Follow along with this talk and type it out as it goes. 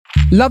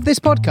Love this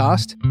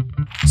podcast?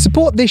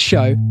 Support this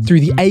show through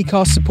the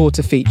Acast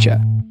supporter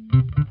feature.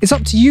 It's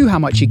up to you how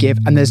much you give,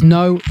 and there's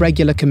no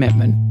regular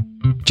commitment.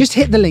 Just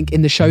hit the link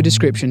in the show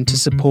description to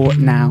support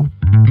now.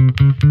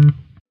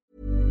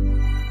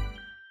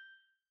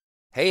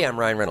 Hey, I'm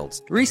Ryan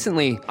Reynolds.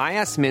 Recently, I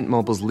asked Mint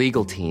Mobile's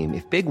legal team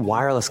if big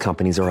wireless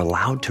companies are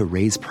allowed to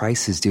raise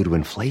prices due to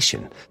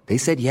inflation. They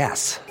said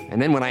yes.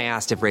 And then when I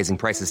asked if raising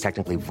prices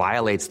technically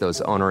violates those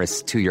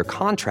onerous two-year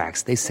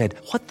contracts, they said,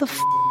 "What the f***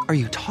 are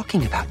you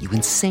talking about, you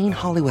insane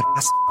Hollywood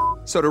ass?"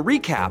 So to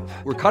recap,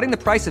 we're cutting the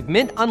price of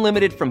Mint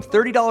Unlimited from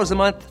 $30 a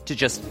month to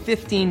just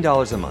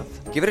 $15 a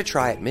month. Give it a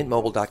try at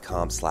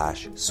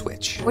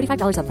mintmobile.com/switch.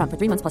 $45 up front for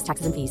 3 months plus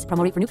taxes and fees.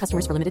 Promo rate for new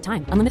customers for limited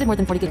time. Unlimited more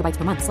than 40 gigabytes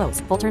per month. Slows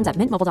full terms at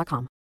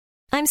mintmobile.com.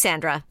 I'm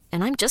Sandra,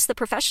 and I'm just the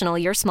professional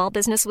your small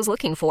business was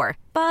looking for.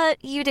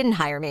 But you didn't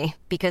hire me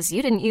because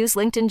you didn't use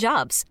LinkedIn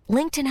Jobs.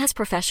 LinkedIn has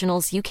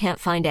professionals you can't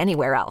find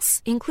anywhere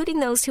else, including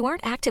those who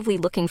aren't actively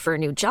looking for a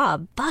new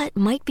job, but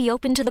might be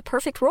open to the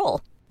perfect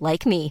role,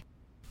 like me.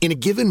 In a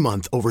given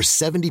month, over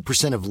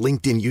 70% of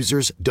LinkedIn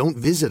users don't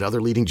visit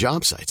other leading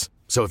job sites.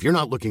 So if you're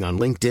not looking on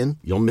LinkedIn,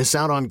 you'll miss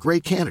out on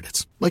great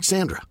candidates like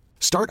Sandra.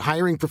 Start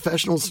hiring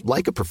professionals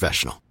like a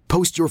professional.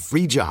 Post your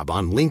free job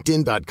on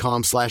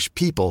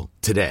linkedin.com/people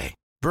today.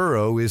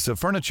 Burrow is a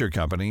furniture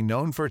company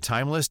known for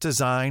timeless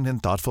design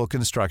and thoughtful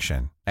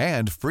construction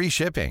and free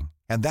shipping,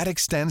 and that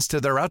extends to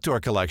their outdoor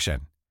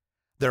collection.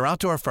 Their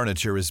outdoor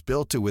furniture is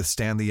built to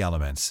withstand the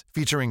elements,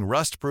 featuring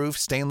rust-proof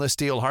stainless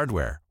steel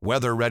hardware,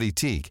 weather-ready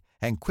teak,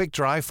 and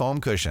quick-dry foam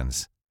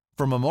cushions.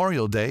 For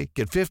Memorial Day,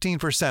 get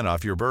 15%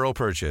 off your Burrow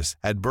purchase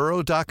at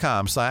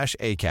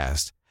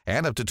burrow.com/acast,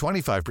 and up to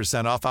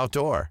 25% off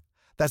outdoor.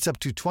 That's up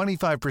to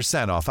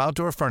 25% off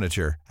outdoor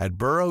furniture at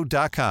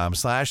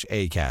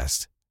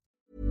burrow.com/acast.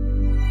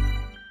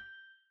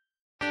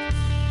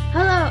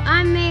 Hello,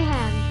 I'm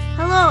Mayhem.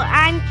 Hello,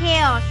 I'm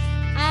Chaos.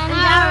 And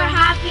our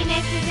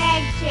happiness is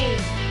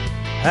egg-shaped.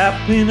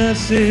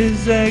 Happiness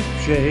is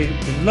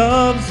egg-shaped and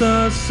love's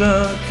a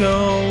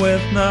circle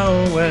with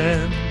no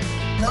end.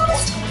 No,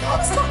 it's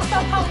not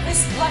about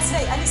happiness last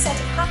night, and he said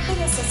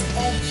happiness is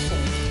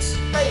egg-shaped.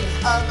 Hey,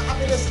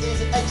 happiness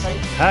is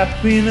egg-shaped.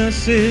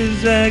 Happiness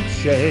is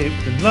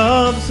egg-shaped and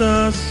love's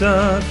a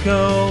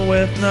circle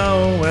with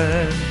no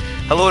end.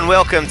 Hello and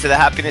welcome to the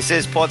Happiness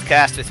Is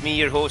podcast with me,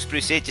 your host,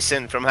 Bruce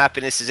Aitchison from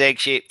Happiness Is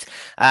Egg-Shaped.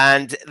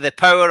 And the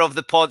power of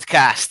the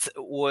podcast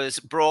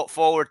was brought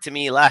forward to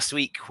me last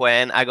week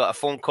when I got a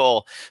phone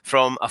call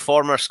from a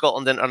former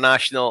Scotland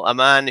international, a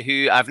man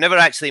who I've never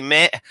actually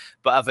met,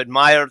 but I've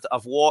admired,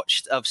 I've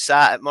watched, I've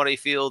sat at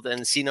Murrayfield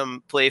and seen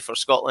him play for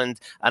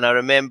Scotland. And I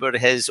remember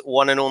his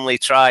one and only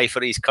try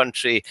for his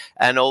country.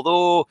 And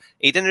although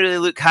he didn't really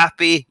look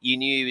happy, you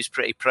knew he was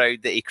pretty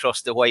proud that he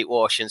crossed the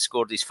whitewash and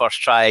scored his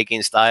first try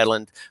against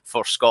Ireland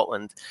for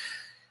Scotland.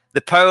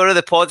 The power of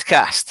the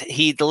podcast.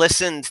 He'd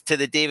listened to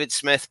the David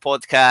Smith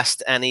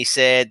podcast and he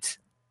said,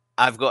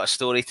 "I've got a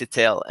story to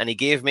tell." And he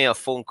gave me a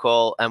phone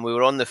call and we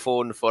were on the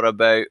phone for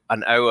about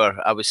an hour.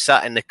 I was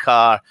sat in the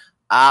car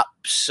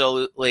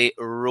absolutely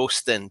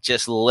roasting,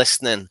 just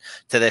listening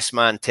to this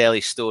man tell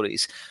his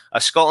stories.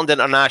 A Scotland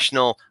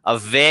international, a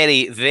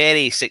very,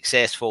 very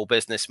successful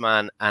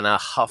businessman, and I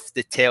have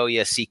to tell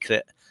you a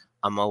secret.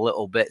 I'm a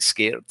little bit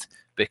scared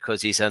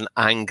because he's an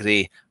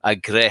angry,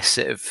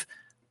 aggressive,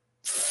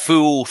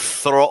 full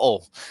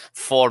throttle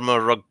former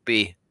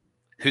rugby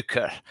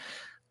hooker.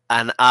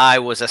 And I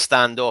was a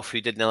standoff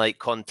who didn't like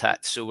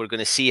contact. So we're going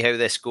to see how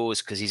this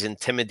goes because he's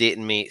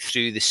intimidating me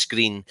through the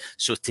screen.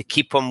 So to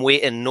keep him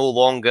waiting no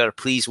longer,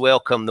 please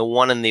welcome the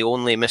one and the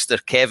only Mr.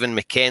 Kevin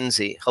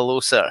McKenzie. Hello,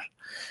 sir.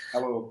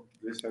 Hello,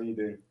 Bruce. How you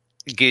doing?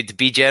 Good.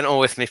 Be gentle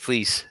with me,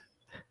 please.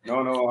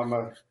 No, I'm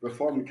a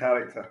reformed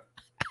character.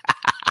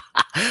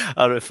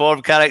 A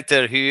reformed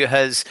character who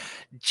has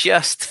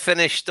just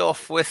finished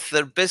off with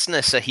their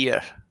business, I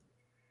hear.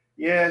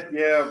 Yeah.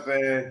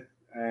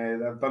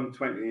 I've done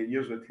 28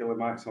 years with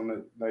Telemax on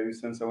it now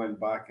since I went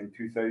back in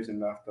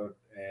 2000 after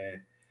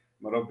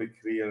my rugby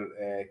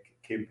career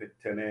came to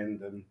an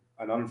end, and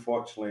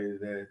unfortunately,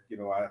 I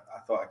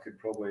thought I could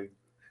probably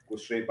go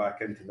straight back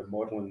into the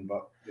modelling,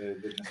 but there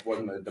just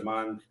wasn't a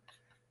demand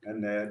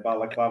in the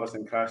balaclavas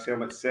and crash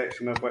helmets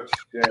section, of which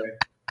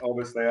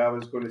obviously I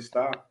was going to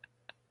start.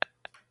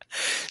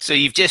 So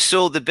you've just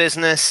sold the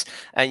business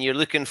and you're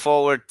looking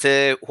forward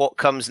to what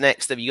comes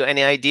next. Have you got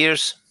any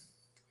ideas?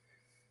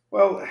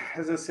 Well,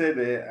 as I said,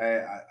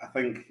 I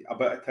think a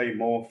bit of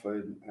time off,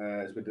 and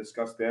as we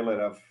discussed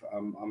earlier,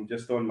 I'm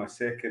just on my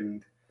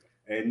second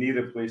knee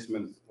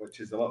replacement, which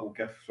is a little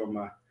gift from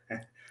my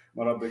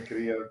rugby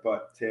career.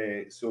 But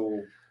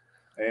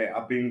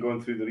I've been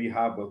going through the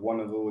rehab with one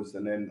of those,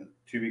 and then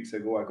 2 weeks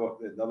ago I got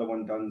the other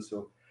one done.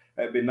 So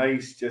it'd be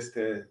nice just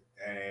to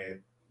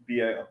be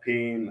out of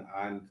pain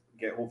and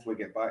hopefully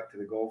get back to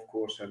the golf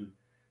course and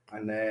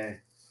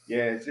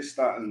just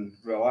starting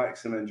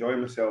relax and enjoy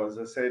myself. As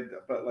I said, a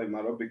bit like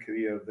my rugby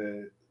career,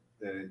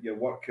 your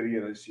work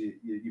career is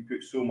you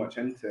put so much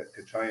into it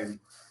to try and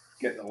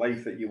get the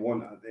life that you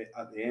want at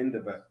the end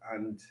of it.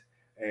 And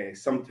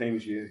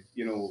sometimes you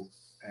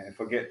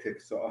forget to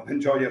sort of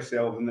enjoy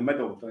yourself in the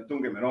middle.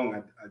 Don't get me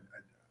wrong,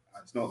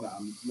 it's not that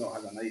I'm not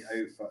had a night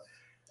out, but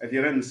if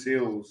you're in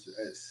sales,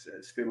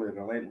 it's fairly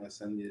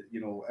relentless, and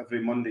you know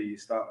every Monday you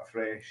start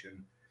afresh.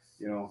 And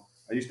you know,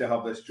 I used to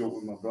have this joke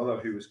with my brother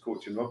who was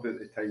coaching rugby at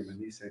the time, and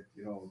he said,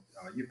 you know,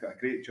 you've got a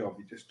great job.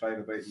 You just drive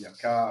about in your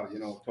car, you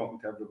know, talking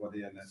to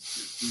everybody, and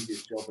it's the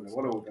easiest job in the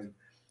world.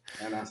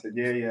 And I said,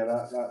 yeah,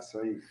 that's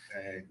right.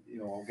 You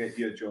know, I'll get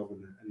you a job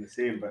in the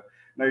same. But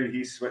now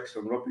he's switched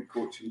from rugby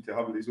coaching to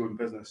having his own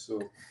business,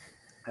 so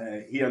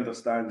he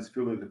understands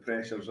fully the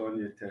pressures on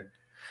you to.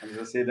 And as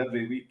I said,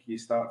 every week you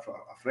start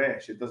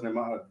afresh. It doesn't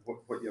matter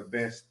what your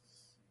best,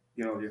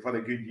 you know, if you've had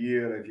a good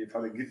year, if you've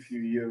had a good few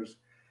years.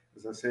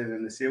 As I said,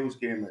 in the sales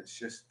game, it's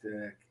just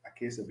a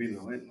case of being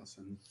relentless,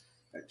 and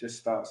it just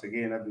starts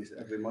again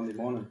every Monday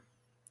morning.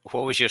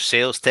 What was your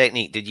sales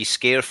technique? Did you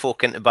scare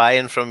folk into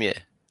buying from you?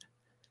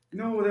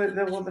 No,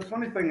 the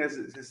funny thing is,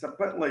 it's a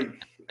bit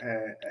like,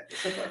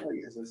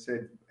 as I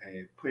said,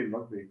 playing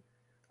rugby.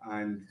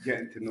 And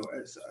getting to know,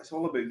 it's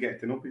all about getting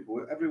to know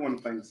people. Everyone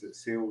thinks that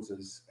sales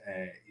is,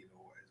 you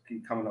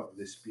know, coming up with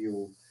this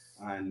spiel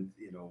and,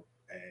 you know,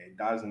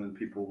 dazzling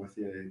people with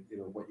you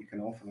know, what you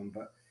can offer them.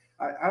 But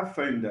I've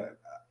found that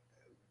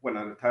when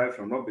I retired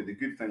from rugby, the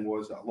good thing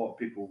was that a lot of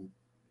people,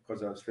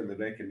 because I was fairly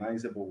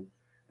recognisable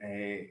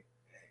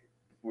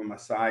with my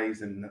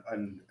size and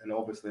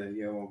obviously,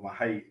 you know, my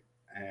height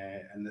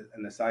and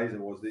the size I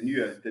was, they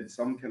knew I did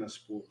some kind of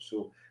sport.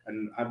 So,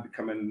 and I'd be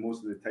coming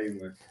most of the time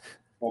with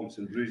bumps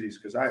and bruises,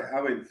 because I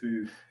went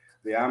through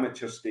the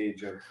amateur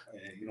stage of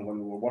you know, when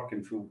we were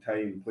working full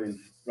time, playing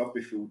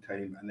rugby full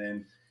time, and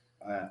then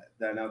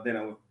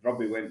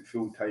rugby went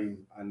full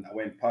time, and I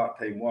went part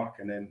time work,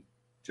 and then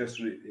just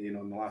you know,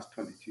 in the last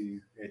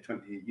 28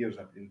 years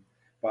I've been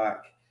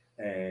back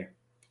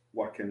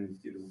working,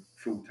 you know,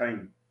 full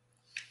time.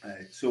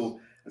 So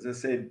as I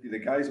said, the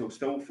guys will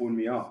still phone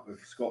me up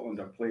if Scotland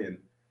are playing.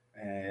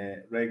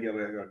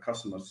 Regular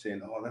customers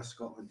saying, "Oh, this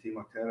Scotland team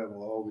are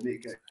terrible. Oh, we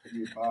need to get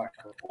you back."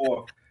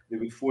 Or they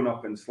would phone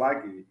up and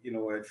slag you, you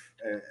know, if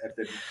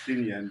they'd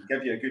seen you, and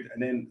give you a good.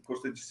 And then, of course,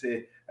 they'd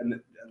say, and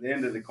at the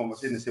end of the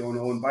conversation, they say, "Oh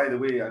no, and by the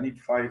way, I need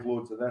 5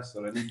 loads of this,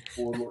 or I need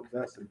 4 loads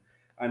of this,"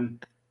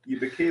 and you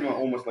became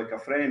almost like a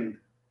friend.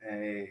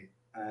 And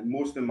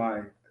most of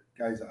my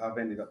guys that I've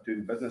ended up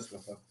doing business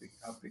with,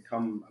 I've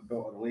become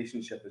built a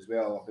relationship as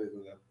well about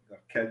their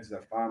kids,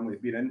 their family,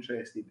 being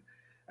interested.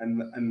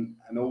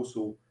 And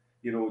also,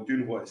 you know,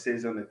 doing what it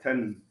says on the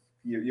tin,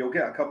 you'll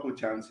get a couple of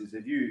chances.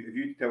 If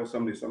you tell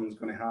somebody something's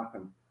going to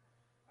happen,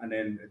 and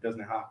then it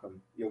doesn't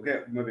happen, you'll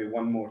get maybe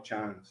one more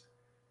chance.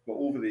 But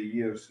over the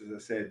years, as I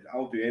said,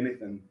 I'll do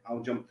anything.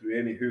 I'll jump through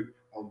any hoop.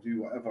 I'll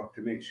do whatever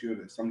to make sure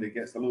that somebody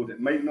gets the load. It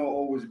might not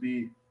always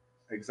be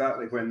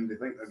exactly when they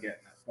think they're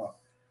getting it, but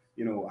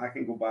you know, I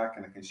can go back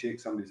and I can shake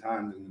somebody's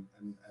hand,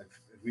 and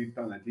if we've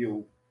done a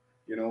deal,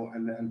 you know,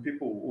 and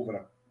people over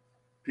a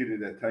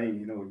period of time,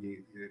 you know,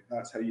 you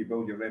that's how you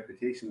build your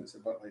reputation. It's a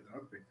bit like the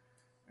rugby,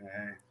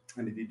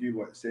 and if you do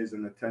what it says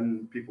in the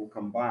tin, people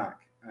come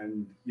back,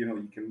 and you know,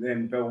 you can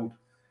then build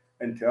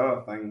into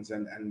other things,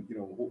 and you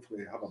know,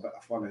 hopefully have a bit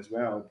of fun as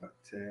well. But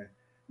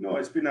no,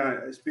 it's been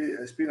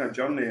a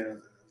journey, as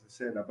I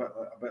said, a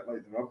bit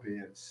like the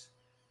rugby.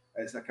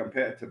 It's a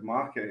competitive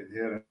market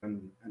there,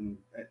 and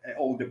it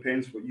all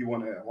depends what you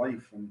want out of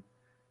life,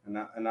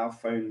 and I've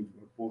found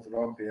with both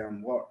rugby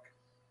and work,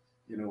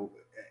 you know,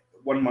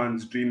 one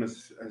man's dream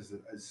is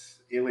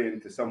alien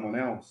to someone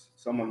else.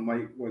 Someone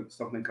might want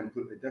something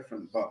completely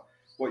different, but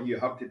what you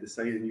have to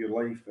decide in your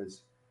life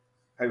is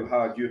how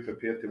hard you're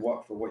prepared to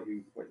work for what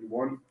you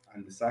want,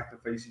 and the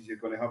sacrifices you're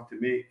going to have to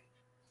make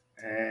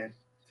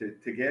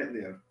to get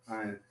there.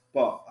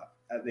 But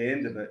at the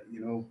end of it, you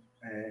know,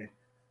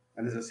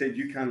 and as I said,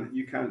 you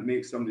can't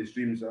make somebody's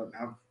dreams.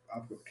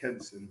 I've got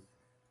kids,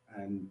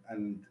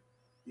 and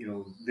you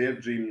know, their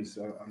dreams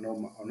are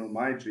not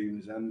my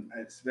dreams, and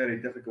it's very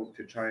difficult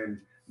to try and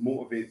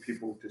motivate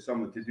people to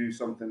someone to do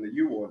something that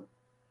you want.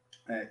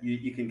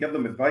 You can give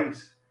them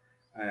advice,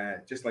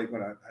 just like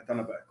when I done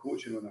a bit of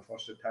coaching when I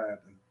first retired,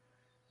 and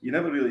you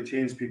never really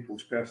change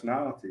people's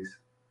personalities,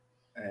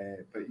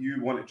 but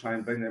you want to try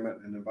and bring them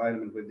into an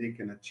environment where they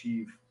can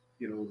achieve,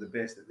 you know, the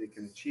best that they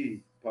can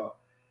achieve. But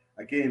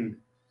again,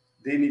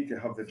 they need to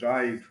have the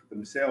drive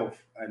themselves,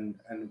 and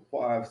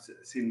what I've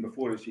seen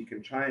before is you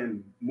can try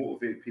and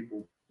motivate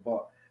people,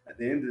 but at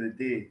the end of the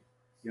day,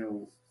 you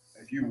know,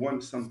 if you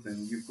want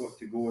something, you've got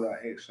to go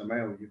that extra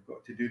mile. You've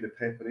got to do the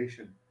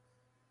preparation,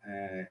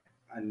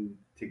 and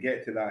to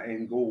get to that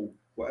end goal,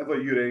 whatever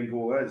your end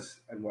goal is,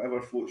 and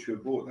whatever floats your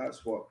boat.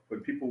 That's what, when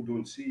people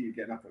don't see you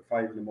getting up at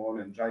 5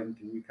 a.m, driving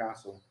to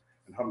Newcastle,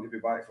 and having to be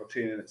back for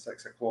training at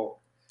 6 o'clock.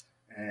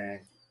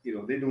 You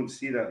know, they don't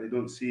see that. They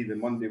don't see the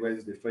Monday,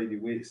 Wednesday, Friday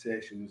weight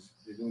sessions.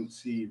 They don't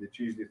see the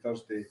Tuesday,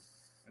 Thursday,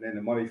 and then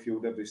the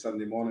Murrayfield every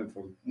Sunday morning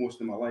for most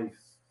of my life.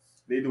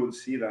 They don't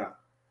see that.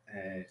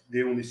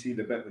 They only see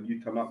the bit when you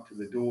turn up to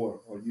the door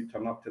or you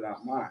turn up to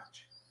that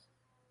match.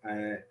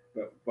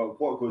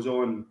 But what goes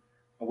on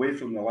away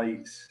from the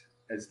lights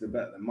is the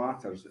bit that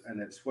matters,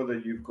 and it's whether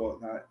you've got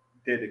that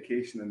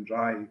dedication and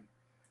drive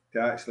to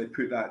actually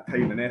put that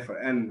time and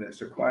effort in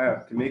that's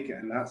required to make it.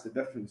 And that's the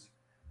difference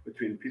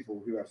between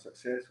people who are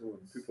successful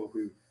and people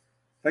who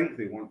think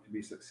they want to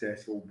be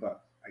successful.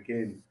 But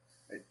again,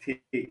 it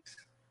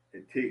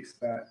takes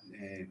that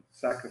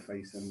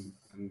sacrifice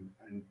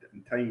and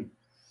time.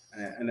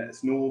 And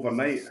it's no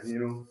overnight. And, you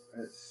know,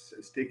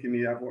 it's taken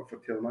me. I've worked for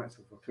Taylor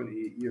Maxwell for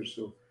 28 years,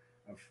 so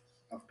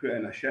I've put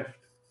in a shift.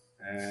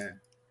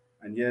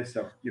 And yes,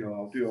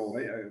 I'll do all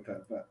right out of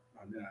it, but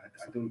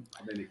I don't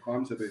have any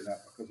qualms about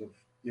that because of,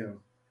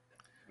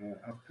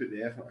 I've put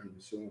the effort in.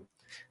 So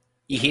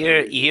you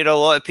hear a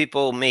lot of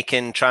people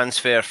making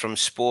transfer from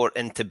sport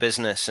into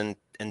business and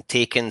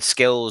taking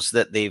skills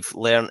that they've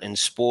learned in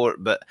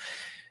sport, but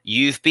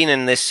you've been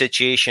in this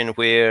situation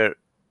where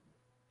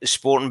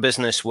sport and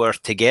business were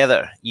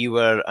together. You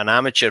were an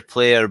amateur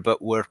player,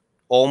 but were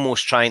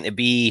almost trying to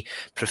be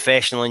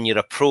professional in your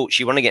approach.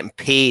 You weren't getting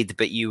paid,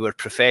 but you were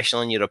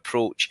professional in your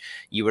approach.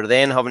 You were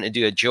then having to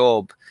do a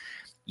job.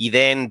 You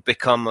then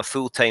become a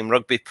full-time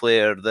rugby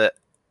player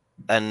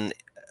and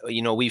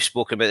we've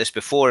spoken about this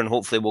before, and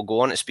hopefully we'll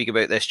go on to speak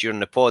about this during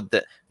the pod,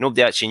 that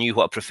nobody actually knew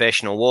what a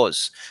professional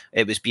was.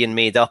 It was being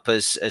made up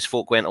as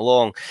folk went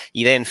along.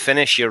 You then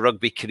finish your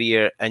rugby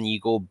career and you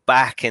go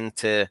back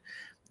into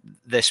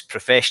this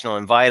professional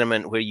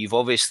environment where you've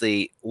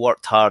obviously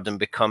worked hard and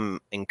become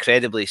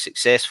incredibly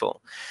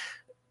successful.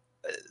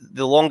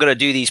 The longer I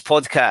do these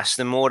podcasts,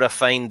 the more I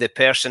find the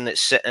person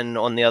that's sitting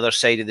on the other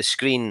side of the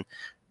screen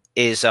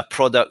is a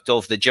product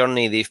of the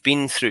journey they've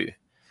been through.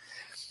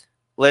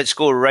 Let's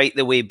go right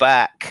the way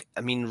back.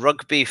 I mean,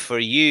 rugby for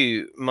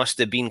you must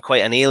have been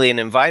quite an alien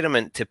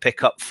environment to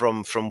pick up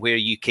from where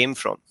you came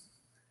from.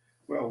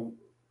 Well,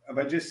 if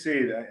I just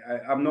say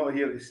that, I'm not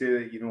here to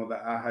say that,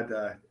 that I had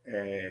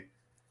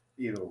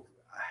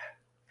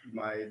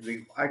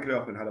I grew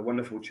up and had a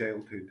wonderful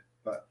childhood,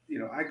 but,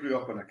 I grew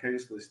up on a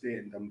council estate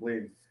in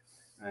Dunblane,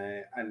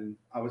 and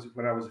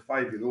when I was a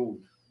 5-year-old,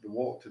 the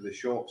walk to the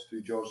shops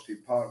through George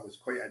Street Park was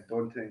quite a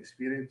daunting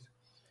experience,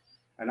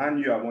 and I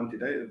knew I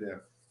wanted out of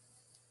there.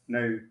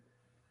 Now,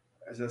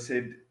 as I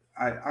said,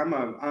 I'm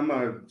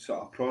a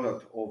sort of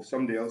product of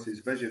somebody else's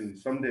vision.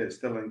 Somebody at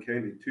Stirling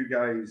County, two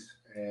guys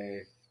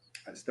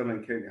at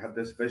Stirling County had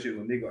this vision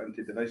when they got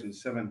into Division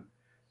 7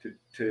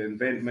 to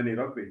invent mini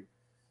rugby.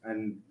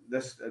 And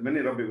this mini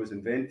rugby was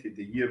invented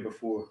the year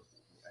before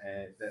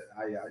that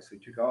I actually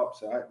took it up.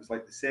 So it was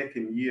like the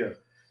second year.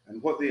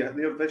 And what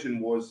their vision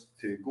was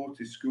to go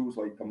to schools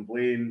like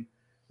Dunblane,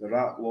 the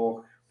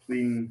Ratloch,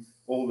 Plean,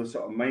 all the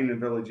sort of mining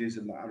villages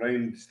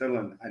around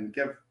Stirling, and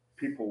give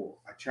people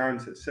a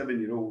chance at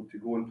 7-year-old to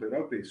go and play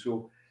rugby.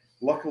 So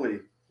luckily,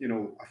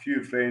 a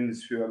few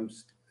friends who I'm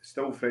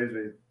still friends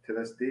with to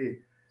this day,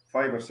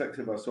 5 or 6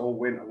 of us all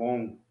went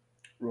along.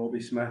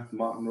 Robbie Smith,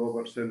 Martin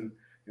Robertson,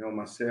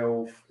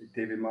 myself,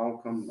 David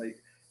Malcolm,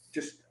 like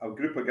just a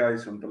group of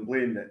guys from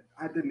Dunblane that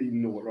I didn't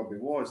even know what rugby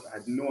was. I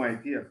had no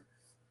idea.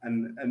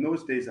 And in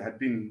those days, I had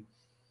been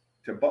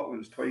to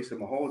Butlins twice on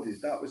my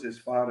holidays. That was as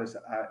far as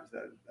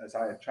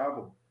I had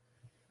travelled.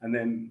 And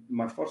then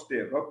my first day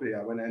at rugby,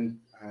 I went in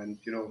and,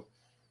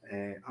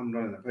 I'm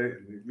running about,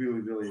 and we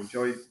really, really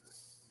enjoyed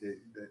the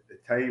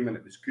time, and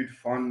it was good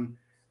fun.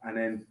 And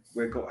then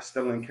we got a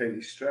Stirling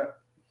County strip,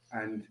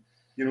 and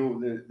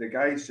the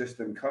guys just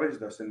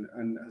encouraged us,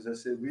 and as I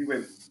said, we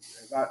went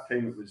at that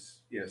time. It was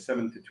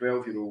 7 to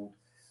 12-year-old,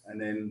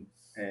 and then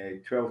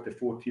 12 to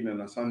 14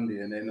 on a Sunday,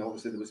 and then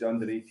obviously there was the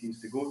under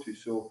 18s to go to.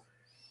 So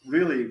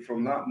really,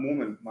 from that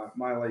moment,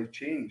 my life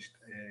changed.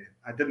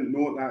 I didn't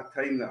know at that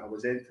time that I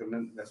was entering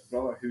into this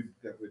brotherhood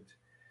that would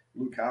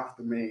look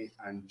after me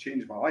and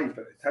change my life.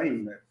 At the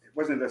time, it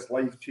wasn't this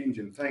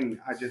life-changing thing.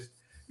 I just,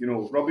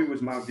 rugby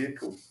was my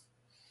vehicle,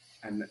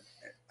 and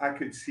I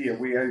could see a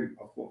way out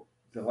of what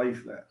the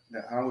life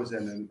that I was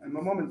in. And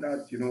my mum and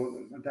dad,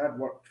 my dad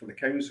worked for the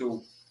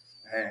council.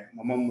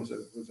 My mum was a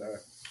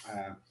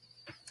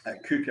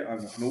cook at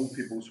an old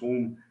people's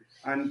home,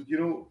 and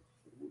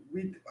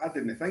I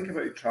didn't think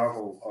about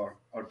travel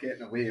or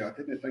getting away. I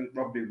didn't think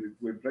rugby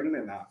would bring me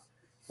that.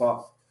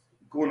 But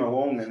going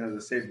along, and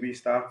as I said, we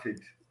started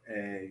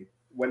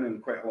winning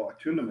quite a lot of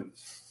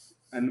tournaments,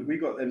 and we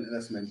got into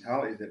this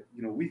mentality that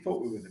we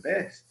thought we were the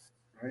best.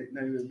 Right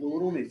now, we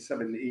were only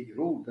 7 to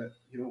 8-year-old, but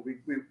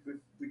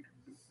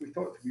we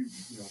thought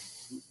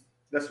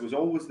this was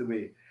always the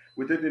way.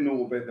 We didn't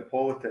know about the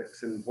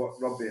politics and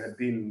what rugby had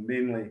been,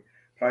 mainly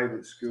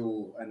private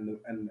school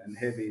and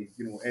heavy,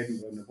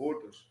 Edinburgh and the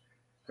borders,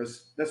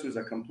 because this was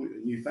a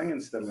completely new thing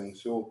in Stirling.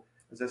 So,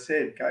 as I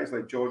said, guys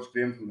like George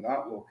Graham from the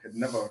Ratloch had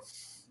never,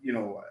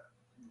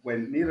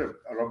 went near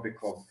a rugby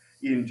club.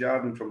 Ian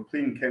Jarden from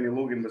Plean, Kenny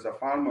Logan was a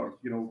farmer,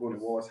 going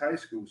to Wallace High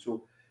School.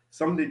 So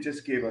somebody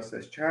just gave us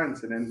this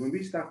chance. And then when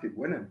we started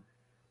winning,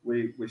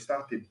 we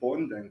started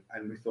bonding,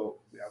 and we thought,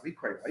 we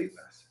quite like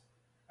this.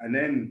 And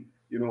then,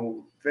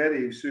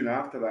 very soon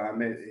after that, I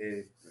met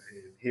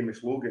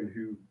Hamish Logan,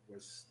 who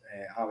was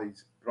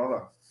Ali's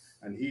brother,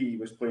 and he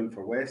was playing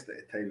for West at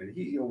the time. And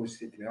he always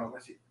said to me,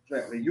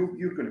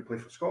 you're going to play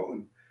for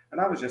Scotland. And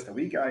I was just a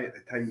wee guy at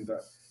the time,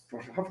 but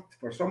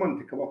for someone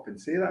to come up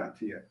and say that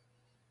to you,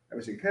 it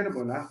was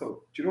incredible. And I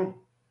thought, do you know,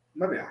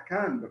 maybe I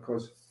can,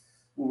 because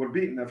we were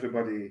beating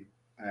everybody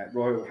at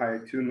Royal High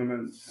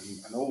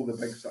tournaments and all the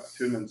big sort of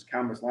tournaments.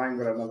 Cambuslang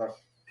were another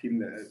team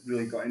that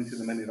really got into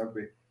the mini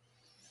rugby,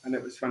 and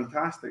it was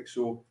fantastic.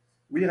 So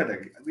we had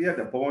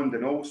a bond,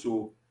 and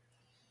also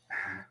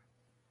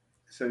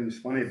it sounds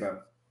funny,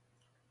 but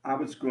I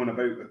was going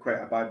about with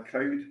quite a bad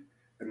crowd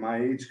in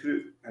my age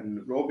group,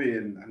 and Robbie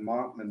and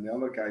Martin and the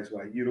other guys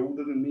were a year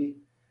older than me.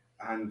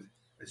 And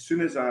as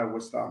soon as I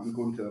was starting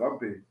going to the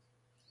rugby,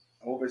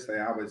 obviously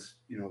I was,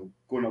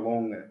 going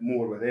along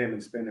more with them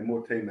and spending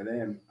more time with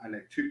them, and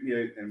it took me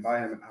out the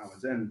environment I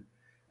was in,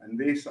 and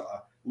they sort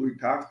of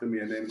looked after me.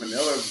 And then when the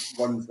other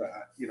ones that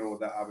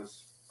I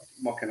was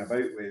mucking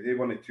about with, they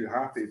weren't too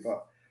happy,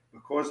 but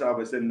because I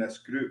was in this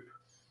group,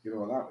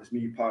 that was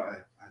me part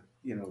of,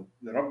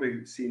 the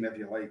rugby scene, if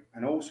you like,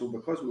 and also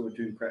because we were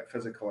doing quite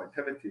physical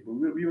activity, but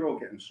we were all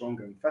getting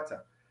stronger and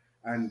fitter,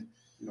 and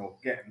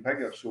getting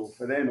bigger. So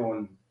for then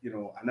on,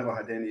 I never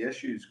had any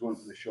issues going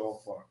to the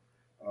shop or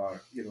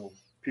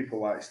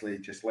people actually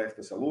just left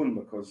us alone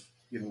because,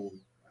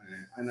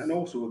 and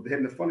also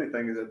then the funny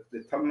thing is that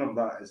the turn of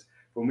that is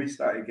when we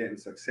started getting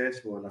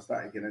successful and I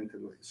started getting into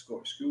the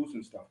Scottish schools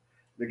and stuff,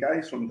 the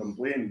guys from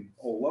Dunblane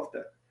all loved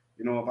it.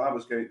 If I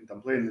was going to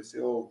Dunblane, they'd say,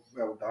 "Oh,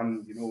 well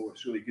done,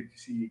 it's really good to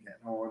see you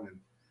getting on,"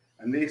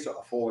 and they sort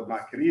of followed my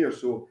career.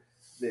 So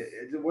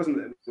it wasn't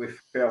that we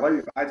fell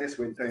out, I just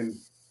went down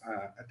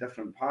a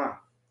different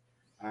path.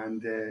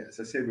 And as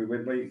I said, we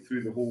went right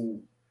through the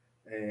whole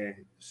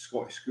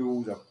Scottish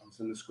schools. I was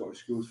in the Scottish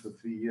schools for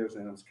 3 years,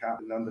 and I was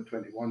captain under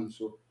 21.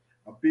 So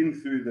I've been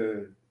through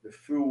the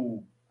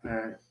full,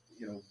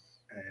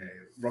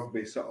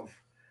 rugby sort of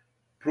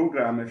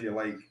program, if you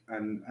like.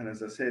 And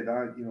as I said,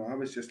 I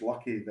was just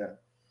lucky that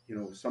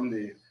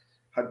somebody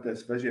had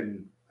this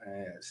vision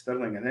at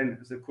Stirling. And then,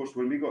 of course,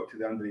 when we got to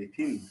the under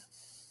 18s,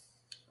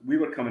 we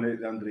were coming out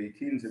the under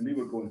 18s, and we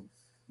were going,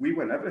 we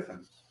win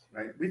everything,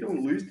 right? We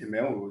don't lose to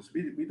Melrose.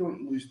 We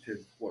don't lose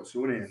to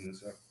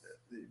Watsonians.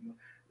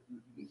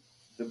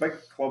 The big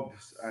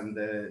clubs and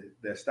the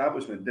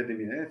establishment didn't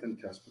mean anything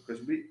to us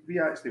because we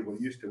actually were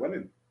used to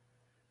winning.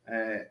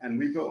 And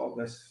we built up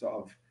this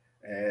sort of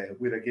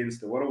we're against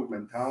the world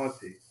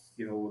mentality,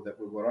 that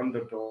we were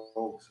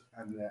underdogs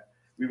and that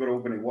we were all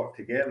going to work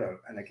together.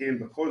 And again,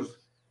 because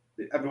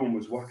everyone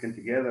was working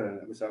together,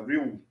 and it was a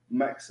real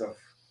mix of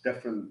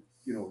different,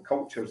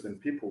 cultures and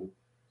people.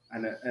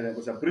 And it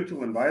was a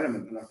brutal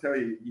environment. And I tell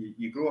you,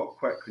 you grow up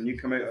quick when you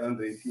come out of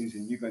under 18s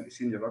and you go into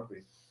senior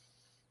rugby.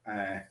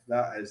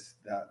 That's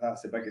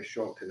the biggest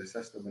shock to the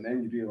system. And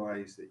then you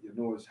realise that you're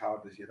not as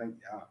hard as you think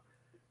you are,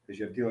 because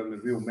you're dealing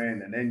with real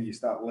men. And then you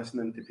start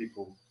listening to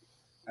people,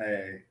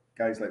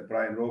 guys like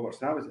Brian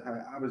Robertson. I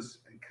was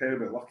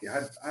incredibly lucky. I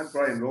had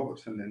Brian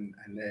Robertson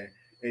and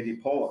Eddie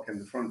Pollock in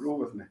the front row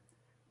with me,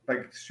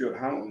 big Stuart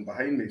Hamilton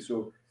behind me.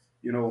 So,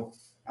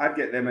 I'd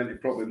get them into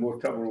probably more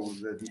trouble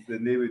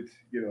than they would,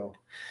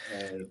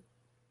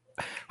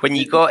 When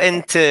you got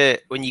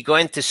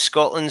into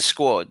Scotland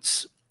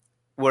squads,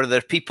 were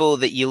there people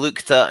that you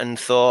looked at and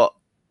thought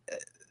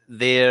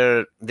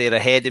they're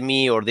ahead of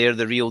me, or they're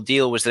the real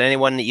deal? Was there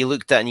anyone that you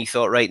looked at and you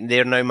thought, right,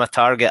 they're now my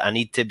target, I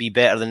need to be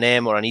better than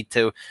them, or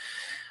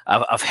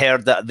I've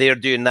heard that they're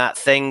doing that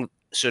thing,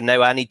 so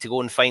now I need to go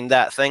and find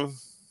that thing?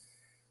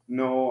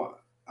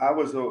 I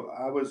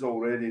was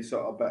already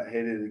sort of a bit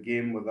ahead of the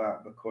game with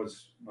that,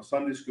 because my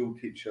Sunday school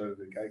teacher,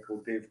 the guy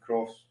called Dave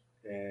Cross,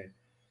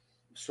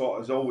 sort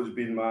of has always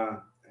been my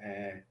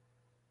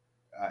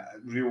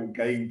real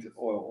guide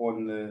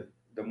on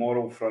the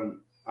moral front,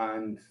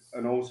 and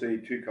also he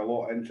took a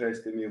lot of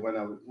interest in me when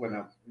I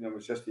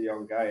was just a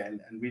young guy,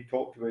 and we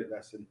talked about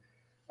this. And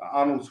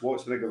Arnold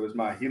Schwarzenegger was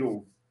my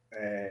hero,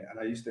 and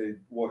I used to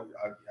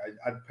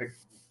I'd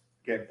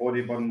get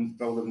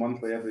bodybuilding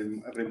monthly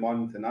every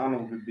month, and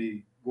Arnold would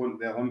be going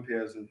to the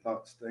Olympias and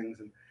such things,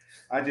 and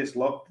I just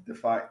loved the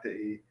fact that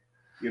he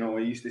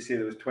used to say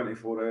there was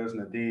 24 hours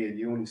in a day and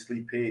you only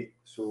sleep 8,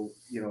 so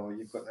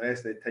you've got the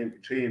rest of the time to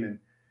train,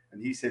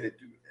 and he said it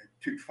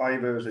took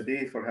 5 hours a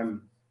day for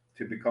him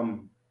to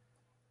become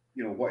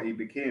what he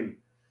became.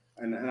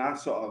 And I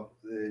sort of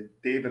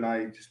Dave and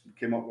I just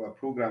came up with a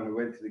program. We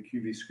went to the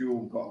QV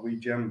school, got a wee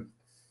gym,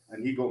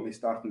 and he got me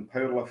starting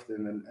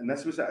powerlifting, and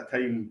this was at a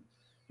time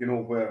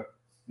where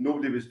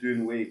nobody was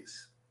doing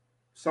weights.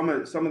 Some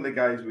of the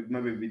guys would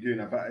maybe be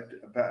doing a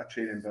bit of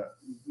training, but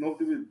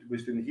nobody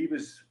was doing. He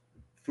was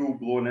full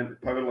blown into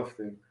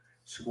powerlifting,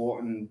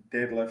 squatting,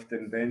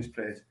 deadlifting, bench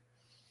press,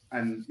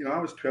 and I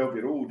was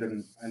 12-year-old,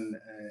 and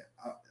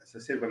as I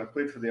said, when I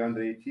played for the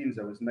under 18s,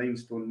 I was 9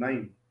 stone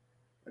 9,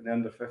 in the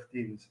under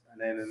 15s, and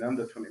then in the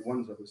under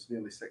 21s, I was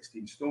nearly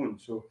 16 stone.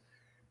 So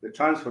the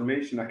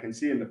transformation I can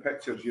see in the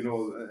pictures, in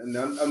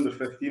the under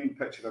 15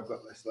 picture, I've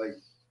got this like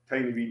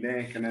tiny wee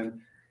neck, and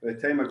then by the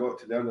time I got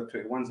to the under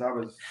 21s, I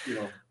was,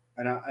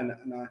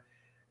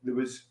 there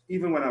was,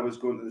 even when I was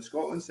going to the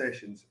Scotland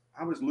sessions,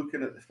 I was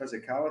looking at the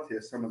physicality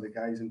of some of the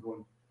guys and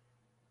going,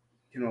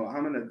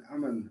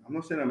 I'm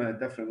not saying I'm in a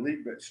different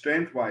league, but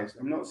strength-wise,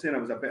 I'm not saying I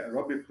was a better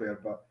rugby player,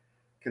 but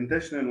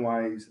conditioning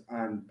wise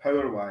and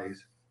power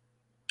wise,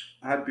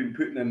 I had been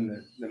putting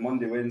in the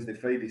Monday, Wednesday,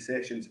 Friday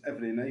sessions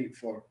every night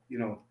for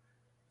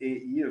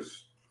 8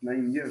 years,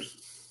 9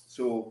 years.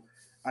 So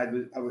I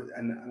was,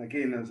 and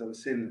again, as I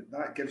was saying,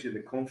 that gives you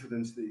the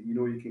confidence that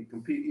you can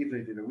compete even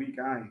if you're a weak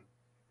guy.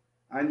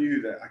 I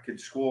knew that I could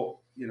squat,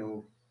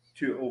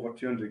 over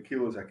 200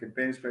 kilos. I could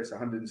bench press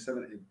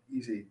 170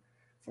 easy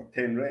for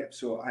 10 reps.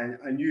 So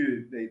I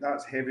knew that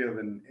that's heavier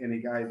than any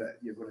guy that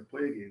you're going to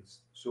play against.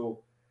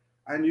 So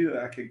I knew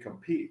that I could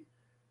compete.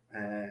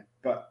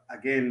 But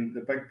again,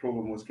 the big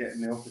problem was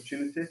getting the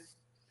opportunity.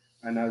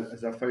 And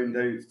as I found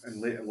out in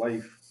later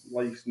life,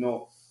 life's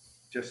not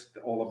just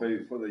all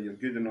about whether you're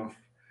good enough.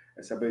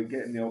 It's about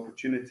getting the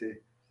opportunity.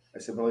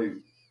 It's about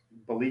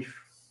belief.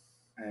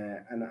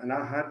 And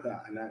I had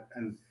that.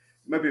 And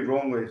maybe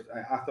wrongly,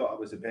 I thought I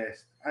was the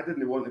best. I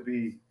didn't want to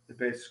be the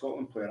best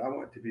Scotland player. I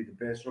wanted to be the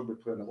best rugby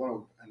player in the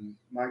world. And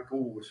my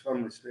goal was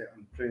firmly set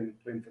on playing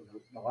for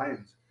the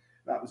Lions.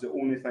 That was the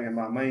only thing in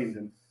my mind.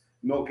 And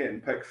not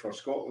getting picked for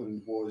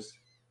Scotland was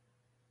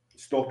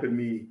stopping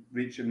me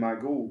reaching my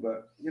goal.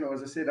 But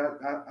as I said,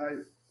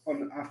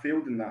 I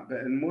failed in that.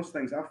 But in most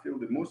things, I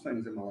failed in most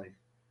things in my life.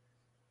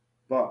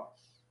 But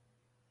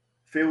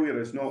failure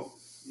is not,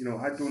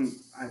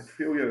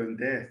 failure and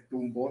death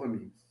don't bother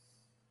me.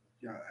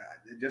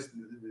 Just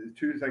the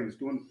two things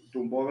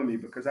don't bother me,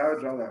 because I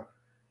would rather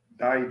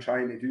die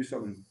trying to do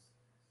something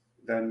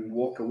than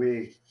walk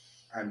away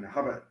and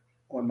have it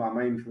on my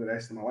mind for the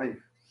rest of my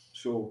life.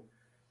 So,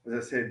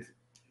 as I said,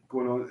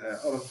 going on to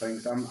other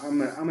things,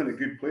 I'm in a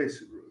good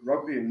place.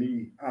 Rugby and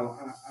me, I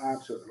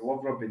absolutely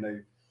love rugby now.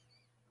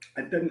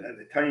 I didn't at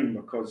the time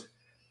because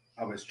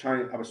I was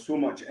so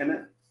much in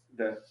it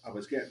that I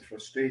was getting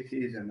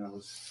frustrated, and I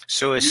was.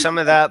 So is some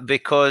of that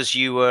because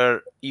you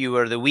were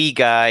the wee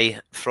guy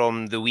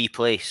from the wee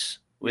place?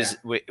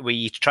 Were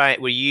you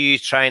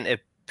trying to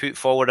put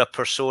forward a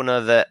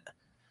persona that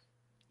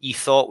you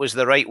thought was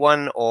the right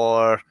one,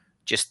 or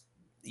just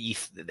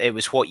it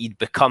was what you'd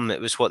become?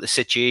 It was what the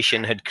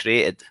situation had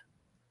created.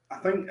 I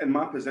think in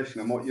my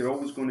position, you're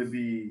always going to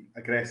be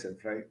aggressive,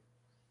 right?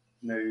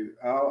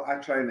 Now, I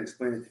try and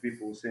explain it to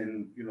people,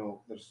 saying,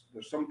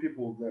 there's some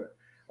people that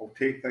will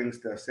take things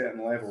to a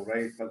certain level,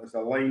 right? But there's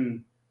a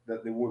line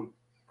that they won't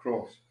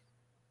cross,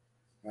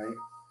 right?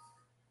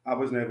 I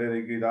wasn't a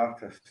very good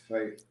artist,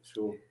 right?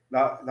 So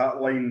that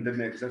line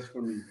didn't exist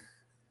for me.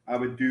 I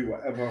would do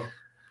whatever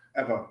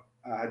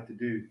I had to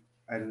do,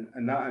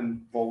 and that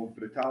involved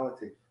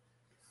brutality,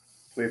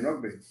 playing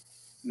rugby.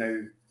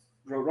 Now,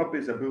 rugby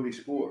is a bully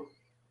sport,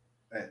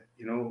 and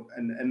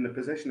in the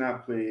position I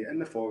play in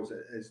the forwards,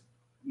 it is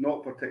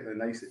not particularly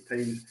nice at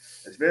times.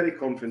 It's very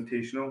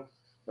confrontational,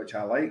 which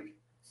I like,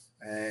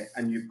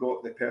 and you've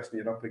got the person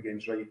you're up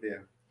against right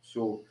there.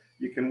 So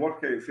you can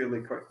work out fairly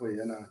quickly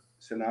in a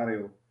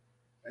scenario.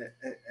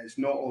 It's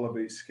not all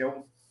about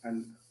skill,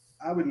 and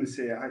I wouldn't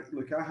say I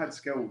had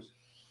skills,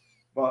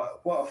 but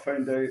what I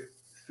found out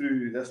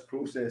through this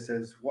process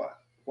is what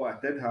I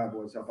did have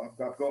was I've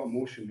got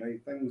emotion,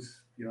 right?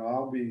 Things,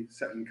 I'll be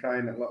sitting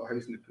crying at Little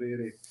House in the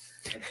Prairie.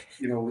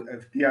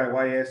 If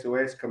DIY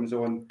SOS comes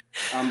on,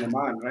 I'm the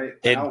man, right?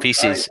 In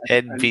pieces.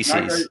 I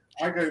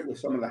go out with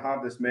some of the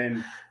hardest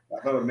men that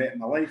I've ever met in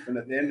my life, and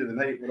at the end of the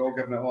night, we're all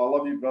giving it, I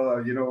love you,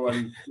 brother,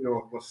 and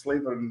we're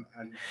slaving,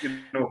 and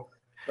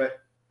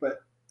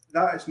but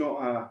that is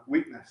not a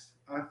weakness.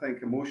 I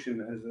think emotion,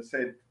 as I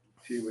said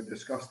to you, we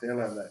discussed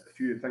earlier, that a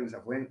few things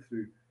I've went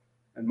through,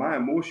 and my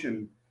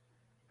emotion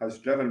has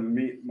driven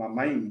my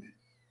mind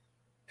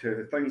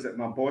to things that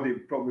my body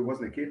probably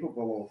wasn't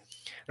capable of.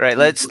 Right,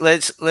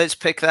 let's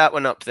pick that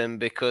one up then,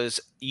 because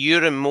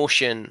your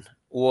emotion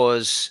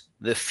was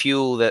the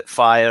fuel that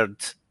fired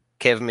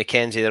Kevin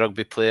McKenzie, the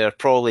rugby player,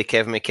 probably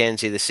Kevin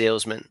McKenzie, the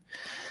salesman.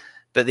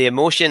 But the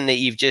emotion that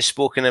you've just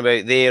spoken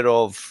about there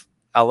of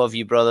I love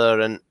you,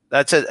 brother, and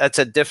that's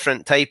a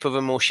different type of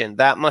emotion.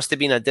 That must have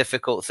been a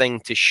difficult thing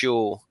to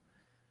show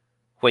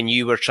when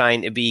you were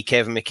trying to be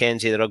Kevin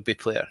McKenzie, the rugby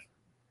player.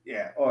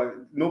 Yeah,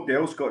 nobody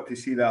else got to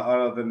see that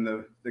other than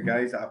the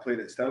guys that I played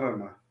at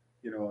Stirling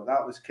with.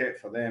 That was kept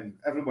for them.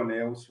 Everyone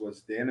else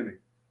was the enemy.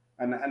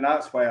 And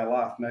that's why I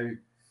laugh now,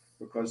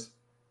 because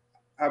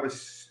I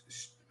was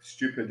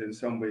stupid in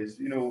some ways.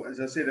 As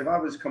I said, if I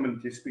was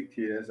coming to speak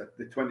to you as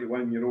the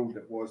 21-year-old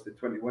that was the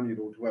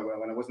 21-year-old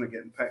when I wasn't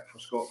getting picked for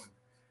Scotland,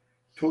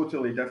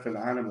 totally different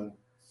animal,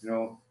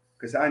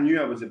 because I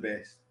knew I was the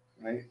best,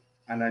 right?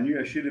 And I knew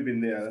I should have been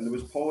there. And there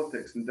was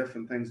politics and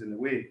different things in the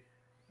way.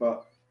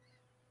 But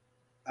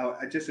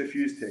I just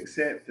refused to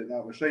accept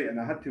that was right, and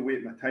I had to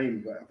wait my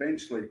time. But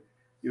eventually,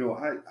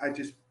 I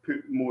just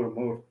put more and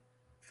more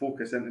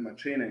focus into my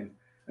training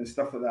and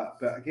stuff like that.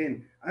 But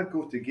again, I'd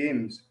go to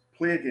games,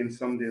 play against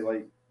somebody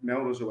like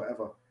Melrose or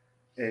whatever,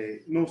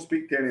 no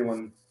speak to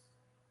anyone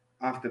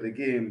after the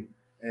game.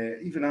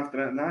 Even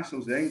after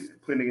internationals,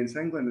 playing against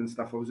England and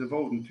stuff, I was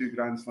involved in 2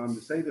 Grand Slam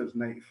deciders,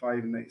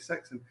 95 and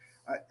 96, and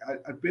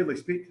I barely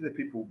speak to the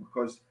people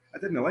because I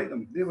didn't like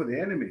them. They were the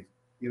enemy,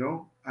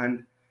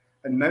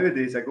 And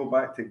nowadays I go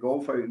back to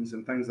golf outings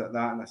and things like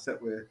that, and I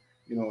sit with,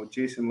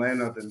 Jason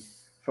Leonard and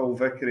Phil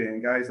Vickery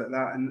and guys like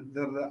that, and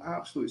they're the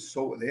absolute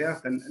salt of the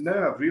earth. And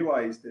now I've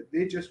realised that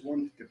they just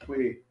wanted to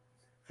play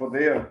for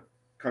their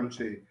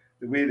country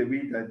the way that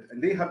we did,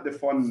 and they had the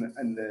fun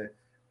and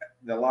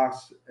the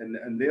laughs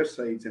and their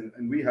sides,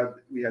 and we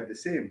had the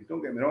same.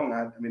 Don't get me wrong,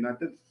 I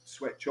did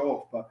switch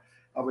off, but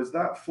I was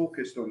that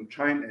focused on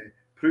trying to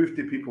prove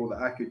to people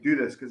that I could do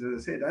this, because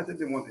as I said, I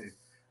didn't want to.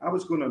 I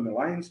was going on the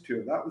Lions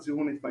tour. That was the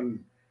only thing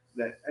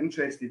that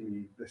interested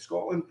me. The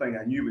Scotland thing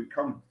I knew would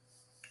come,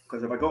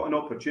 because if I got an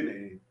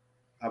opportunity,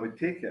 I would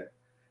take it.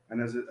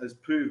 And as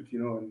proved,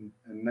 in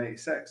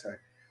 '96,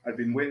 I'd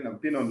been waiting.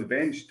 I've been on the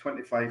bench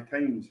 25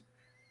 times.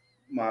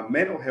 My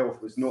mental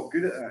health was not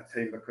good at that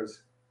time,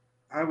 because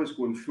I was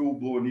going full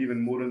blown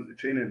even more into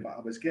training, but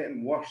I was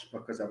getting worse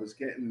because I was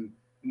getting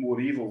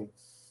more evil,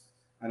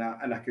 and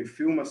I could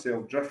feel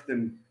myself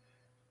drifting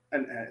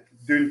and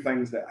doing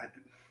things that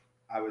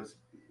I was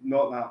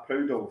not that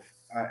proud of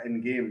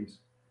in games.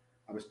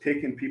 I was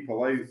taking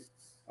people out.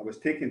 I was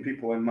taking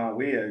people in my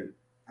way out,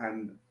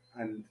 and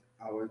I'm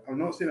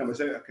not saying I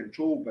was out of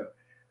control, but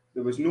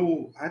there was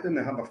I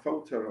didn't have a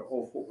filter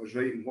of what was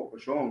right and what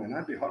was wrong, and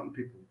I'd be hurting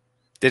people.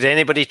 Did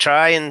anybody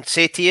try and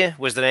say to you,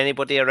 was there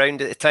anybody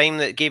around at the time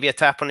that gave you a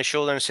tap on the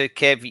shoulder and said,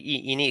 Kev,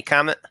 you need to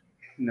calm it?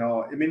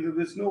 No, there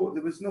was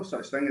no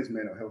such thing as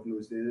mental health in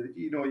those days.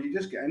 You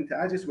just get into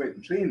it. I just went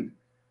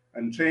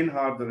and trained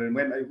harder, and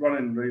went out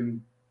running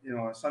around,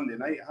 a Sunday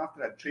night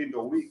after I'd trained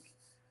all week,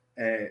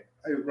 out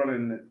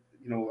running,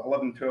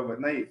 11, 12 at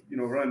night,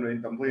 running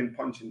around Dunblane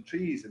punching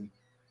trees,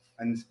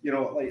 and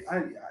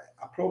I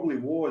probably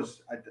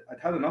was, I'd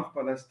had enough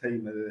by this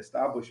time of the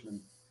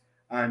establishment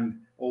and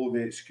all the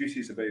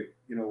excuses about,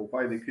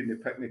 why they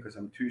couldn't pick me because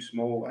I'm too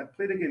small. I'd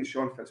played against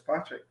Sean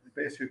Fitzpatrick,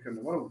 the best hooker in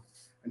the world,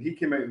 and he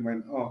came out and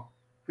went, "Oh,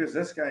 where's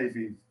this guy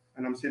been?"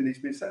 And I'm saying he's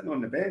been sitting on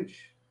the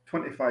bench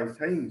 25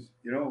 times,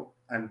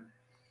 and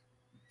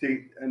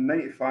in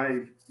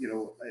 '95,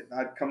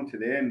 I'd come to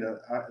the end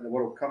of the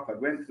World Cup. I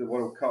went to the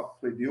World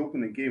Cup, played the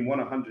opening game, won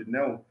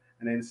 100-0,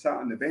 and then sat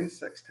on the bench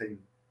 6 times,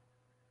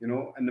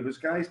 and there was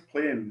guys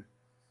playing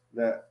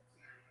that,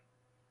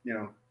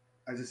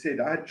 as I said,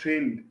 I had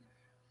trained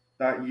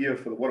that year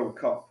for the World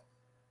Cup,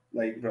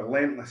 like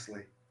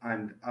relentlessly,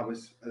 and I'm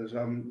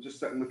just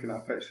sitting looking at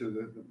a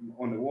picture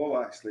on the wall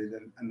actually,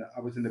 and I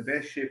was in the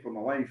best shape of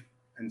my life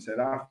in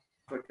South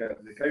Africa.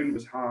 The ground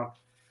was hard.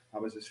 I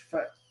was as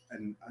fit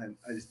and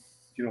as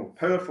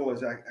powerful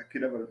as I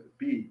could ever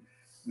be,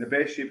 in the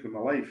best shape of my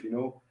life,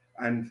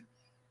 and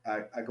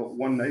I got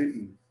one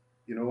outing.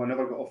 I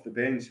never got off the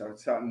bench. I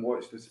sat and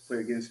watched us play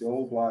against the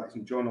All Blacks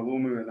and John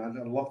Alomu, and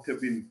I'd love to have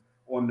been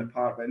on the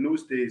park. But in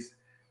those days,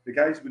 the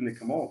guys wouldn't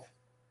come off,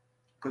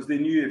 because they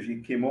knew if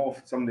you came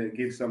off, somebody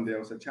gave somebody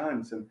else a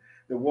chance. And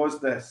there was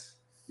this,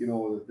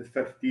 the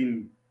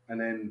 15 and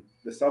then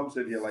the subs,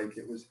 if you like.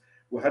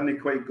 We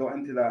hadn't quite got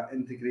into that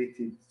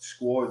integrated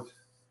squad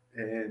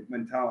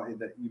mentality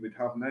that you would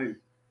have now.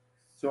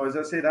 So as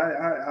I said,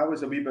 I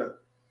was a wee bit,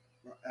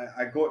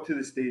 I got to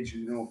the stage,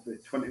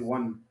 at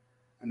 21,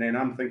 and then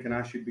I'm thinking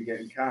I should be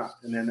getting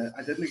capped. And then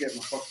I didn't get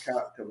my first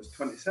cap till I was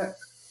 26.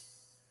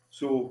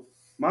 So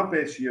my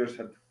best years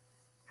had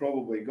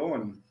probably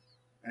gone.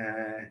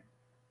 And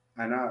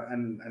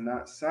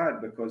that's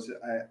sad, because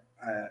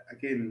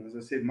again, as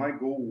I said, my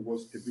goal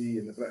was to be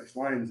in the British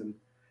Lions. And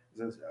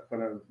when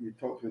you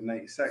talked about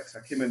 '96,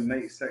 I came in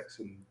 '96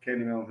 and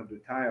Kenny Millen had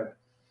retired,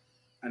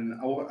 and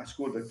I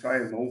scored a try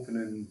in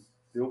the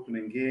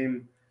opening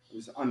game. It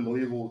was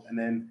unbelievable. And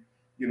then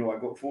I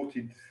got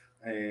voted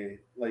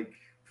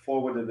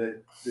forward of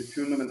the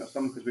tournament or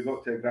something, because we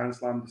got to a Grand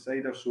Slam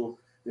decider. So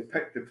they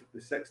picked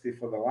the 60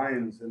 for the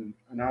Lions, and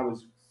I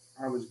was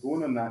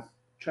going on that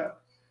trip.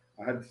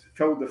 I had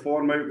filled the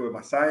form out with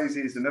my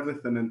sizes and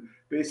everything, and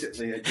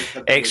basically I just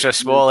had extra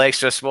small.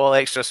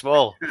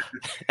 Well,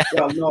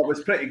 no, it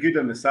was pretty good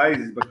on the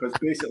sizes, because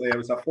basically I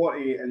was a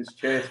 48-inch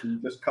chest and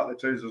just cut the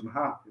trousers in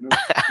half.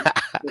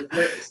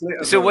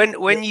 So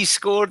when you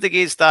scored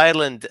against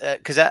Ireland,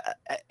 because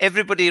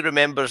everybody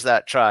remembers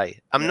that try.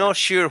 I'm not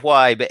sure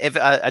why, but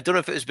I don't know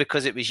if it was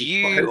because it was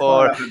you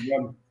or.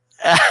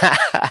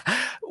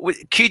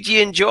 Could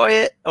you enjoy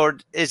it, or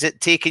is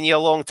it taking you a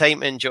long time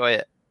to enjoy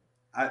it?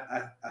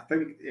 I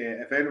think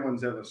if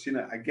anyone's ever seen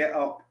it, I get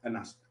up and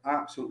I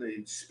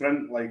absolutely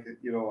sprint like a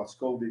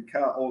scalded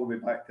cat all the way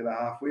back to the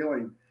halfway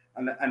line.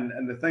 And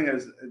the thing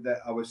is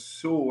that I was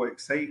so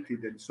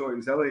excited and so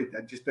exhilarated,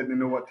 I just didn't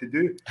know what to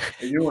do.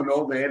 And and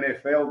all the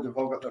NFL, they've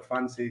all got their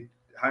fancy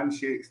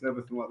handshakes and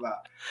everything like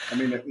that.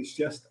 It was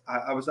just,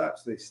 I was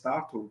actually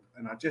startled,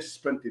 and I just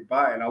sprinted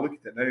by, and I look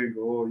at it now and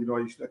go,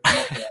 you should have come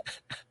up with that.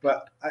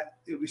 But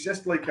it was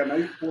just like an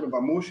outpour of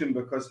emotion,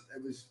 because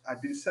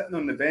I'd been sitting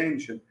on the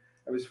bench, and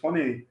it was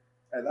funny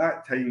at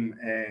that time.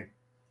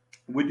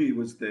 Woody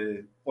was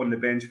on the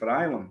bench for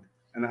Ireland,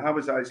 and I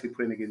was actually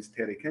playing against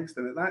Terry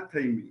Kingston. At that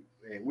time,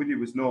 Woody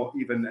was not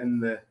even in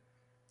the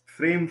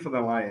frame for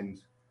the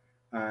Lions,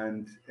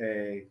 and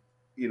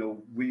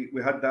we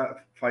had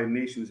that Five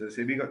Nations. As I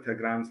say, we got to a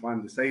Grand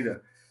Slam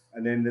decider,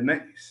 and then the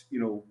next,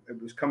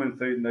 it was coming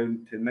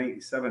down to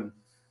 '97,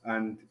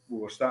 and we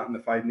were starting the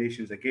Five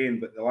Nations again,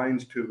 but the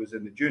Lions tour was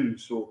in the June,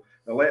 so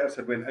the letters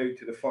had went out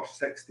to the first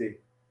 60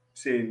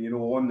 saying,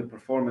 on the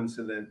performance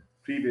of the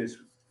previous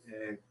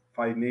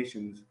Five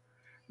Nations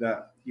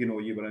that, you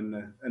were in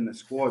the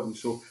squad. And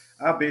so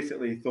I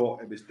basically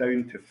thought it was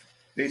down to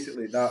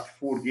basically that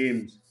 4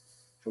 games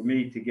for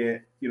me to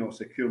get,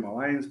 secure my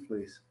Lions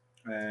place.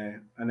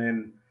 And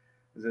then,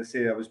 as I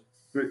say, I was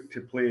booked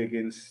to play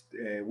against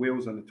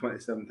Wales on the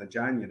 27th of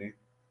January.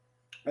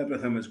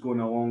 Everything was going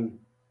along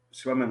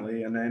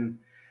swimmingly, and then,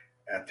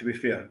 to be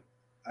fair,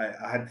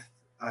 I'd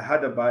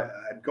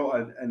got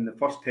in the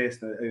first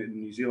test out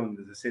in New Zealand,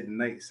 as I said, in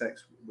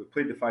 '96. We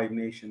played the Five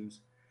Nations,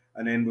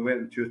 and then we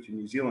went on tour to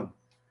New Zealand.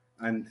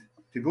 And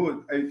to go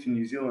out to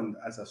New Zealand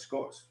as a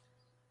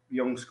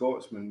young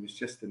Scotsman was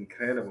just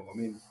incredible. I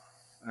mean,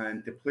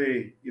 and to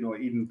play,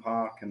 Eden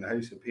Park and the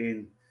House of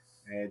Pain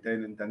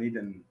down in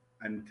Dunedin,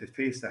 and to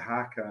face the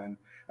Haka, and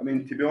I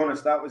mean, to be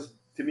honest, that was,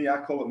 to me, I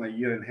call it my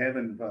year in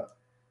heaven. But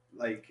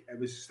like, it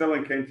was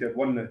Stirling County had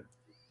won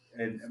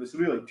and it was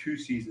really 2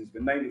 seasons,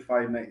 but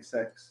 95,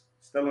 96,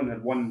 Stirling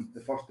had won the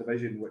first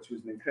division, which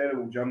was an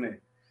incredible journey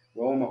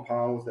with all my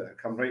pals that had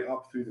come right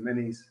up through the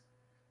minis,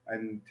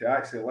 and to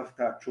actually lift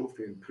that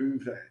trophy and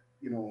prove that,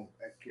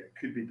 it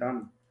could be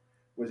done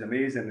was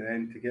amazing. And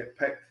then to get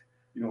picked,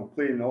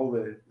 playing all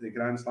the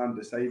Grand Slam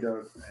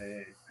decider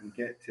and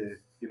get to,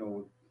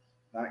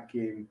 that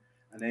game.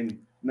 And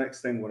then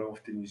next thing we're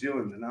off to New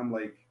Zealand, and I'm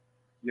like,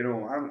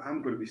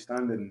 I'm going to be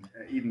standing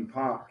at Eden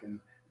Park. And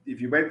if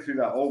you went through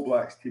that All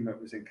Blacks team,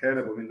 it was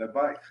incredible. I mean, their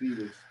back three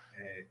was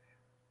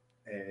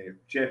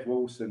Jeff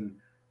Wilson,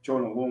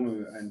 John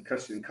Olomu, and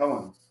Christian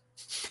Cullen.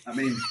 I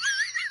mean,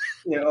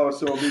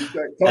 so we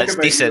talk That's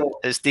about decent.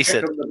 It's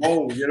decent. The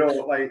ball,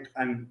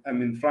 and I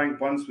mean, Frank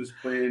Bunce was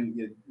playing.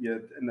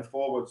 You in the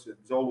forwards, it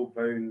was Zolo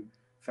Brown,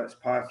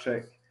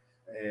 Fitzpatrick,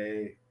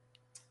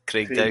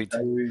 Craig Dowd,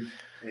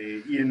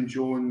 Ian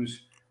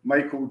Jones,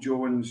 Michael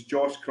Jones,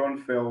 Josh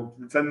Kronfeld,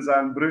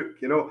 Zinzan Brook.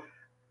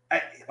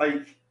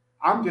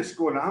 I'm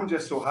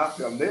just so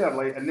happy I'm there.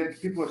 And then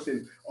people are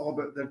saying, "Oh,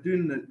 but they're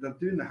doing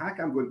the hack."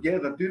 I'm going, "Yeah,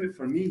 they're doing it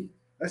for me.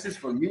 This is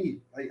for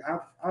me.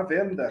 I've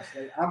earned this.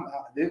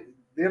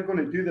 They're going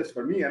to do this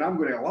for me, and I'm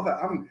going to love it.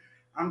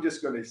 I'm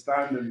just going to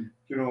stand and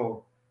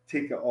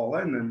take it all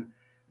in." And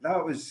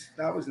that was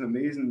an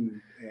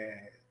amazing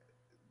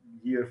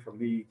year for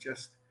me.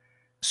 Just.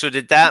 So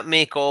did that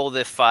make all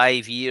the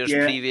 5 years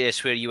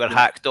previous where you were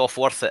hacked off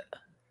worth it?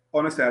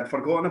 Honestly, I'd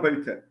forgotten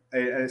about it.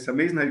 It's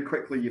amazing how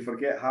quickly you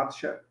forget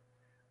hardship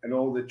and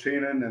all the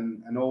training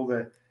and all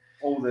the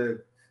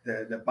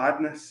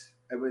badness.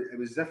 It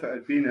was as if it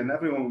had been, and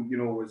everyone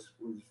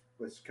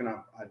was kind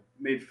of, I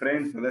made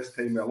friends for this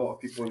time with a lot of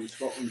people in the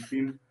Scotland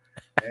team.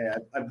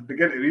 I'd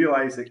begin to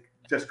realise that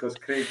just because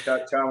Craig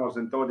Chalmers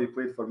and Doddy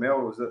played for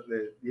Melrose, that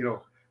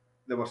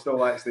they were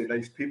still actually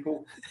nice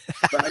people.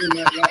 But I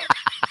mean,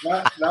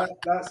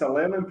 that's a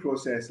learning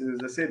process. And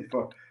as I said,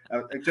 for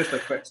just a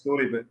quick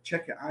story, but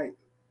Chick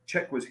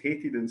was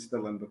hated in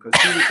Stirling because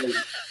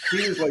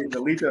he was like the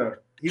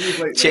leader. He was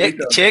like the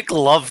leader. Chick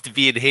loved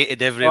being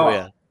hated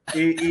everywhere.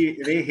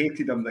 They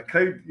hated him. The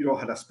crowd,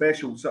 had a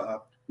special sort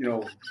of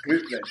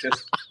group that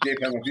just gave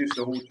him abuse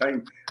the whole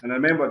time. And I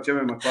remember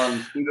Jimmy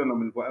McLaren stood on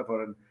him and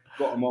whatever, and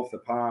got him off the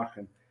park,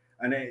 and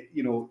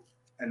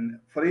and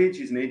for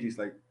ages and ages,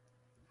 like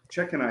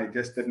Chick and I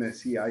just didn't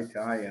see eye to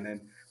eye. And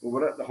then we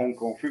were at the Hong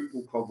Kong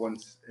Football Club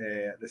once,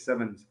 the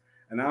Sevens,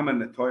 and I'm in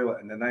the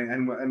toilet, and then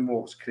in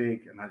walks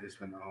Craig, and I just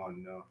went, "Oh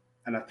no!"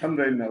 And I turned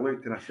around and I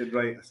looked, and I said,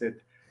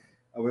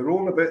 "Are we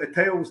rolling about the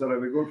tiles, or are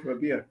we going for a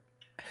beer?"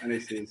 And he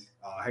says,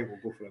 "I think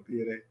we'll go for a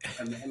beer."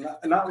 And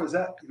that was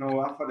it.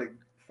 I've had a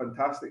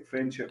fantastic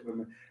friendship with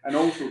him, and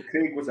also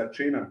Craig was a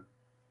trainer,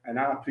 and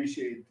I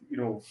appreciated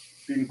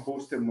being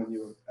close to him when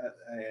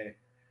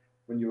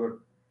you were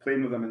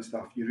playing with him and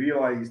stuff. You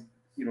realised,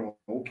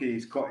 okay,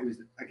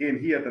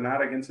 he had an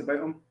arrogance about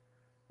him,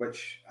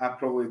 which I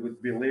probably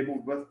would be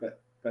labelled with, but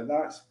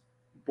that's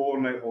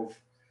born out of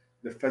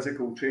the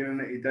physical training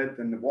that he did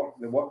and the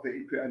work that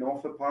he put in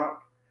off the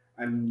park.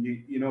 And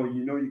you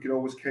could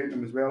always count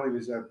him as well. He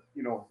was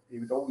he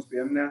would always be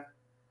in there.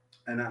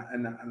 And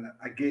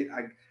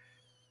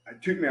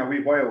it took me a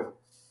wee while,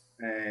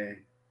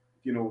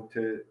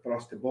 for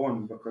us to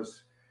bond,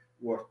 because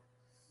we're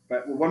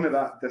one of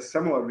that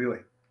dissimilar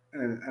really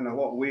in a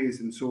lot of ways.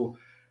 And so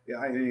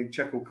I mean,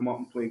 Chick will come up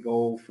and play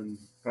golf, and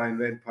Brian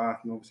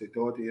Redpath, and obviously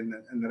Doddy and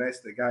the rest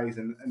of the guys,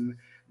 and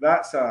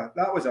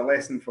that was a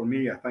lesson for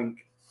me, I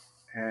think,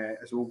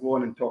 as we'll go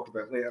on and talk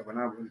about later, when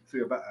I went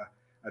through a bit of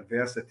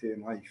adversity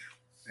in life.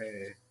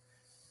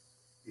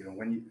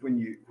 When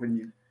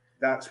you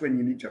that's when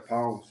you need your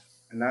pals,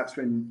 and that's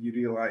when you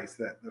realise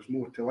that there's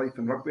more to life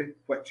in rugby.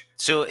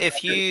 So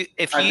if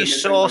you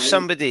saw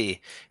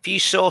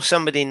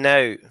somebody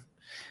now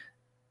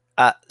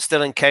at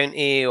Stirling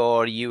County,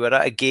 or you were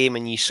at a game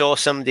and you saw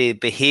somebody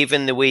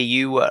behaving the way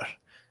you were,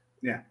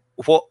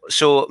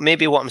 so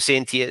maybe what I'm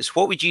saying to you is,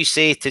 what would you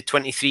say to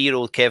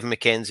 23-year-old Kevin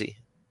McKenzie?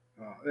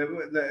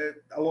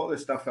 A lot of the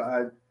stuff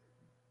that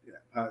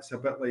It's a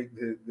bit like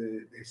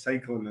the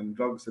cycling and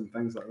drugs and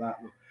things like that.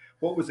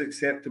 What was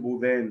acceptable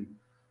then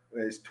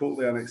is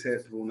totally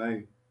unacceptable now.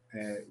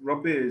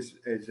 Rugby is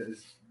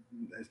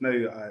now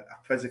a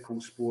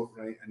physical sport,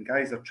 right? And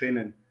guys are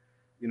training,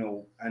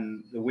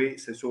 and the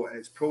weights. So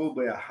it's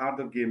probably a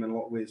harder game in a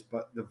lot of ways.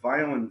 But the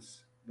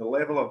violence, the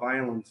level of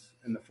violence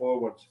in the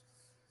forwards,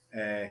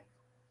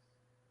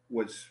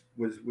 was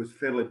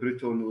fairly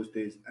brutal in those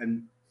days.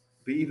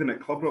 But even at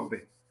club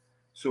rugby,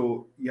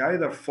 so you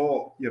either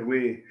fought your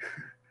way,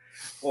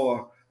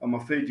 or I'm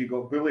afraid you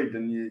got bullied,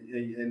 and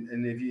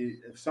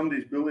if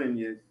somebody's bullying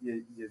you,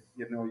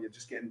 you're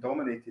just getting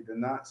dominated,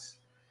 and that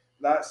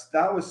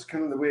was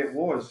kind of the way it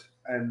was,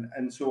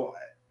 and so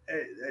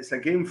it's a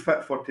game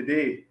fit for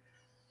today,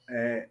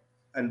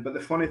 but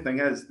the funny thing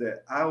is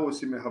that I always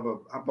seem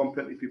to I bump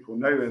into people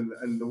now,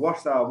 and the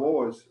worse I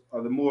was,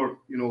 or the more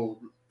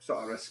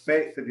sort of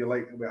respect, if you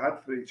like, that we had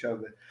for each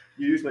other.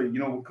 Usually,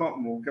 we'll come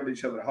and we'll give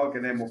each other a hug,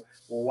 and then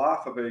we'll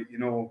laugh about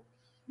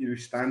you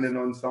standing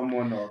on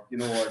someone, or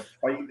a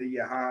fight that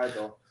you had,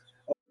 or.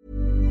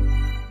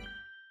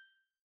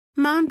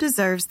 Mom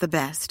deserves the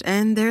best,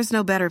 and there's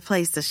no better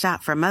place to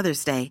shop for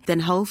Mother's Day than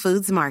Whole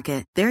Foods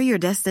Market. They're your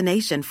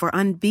destination for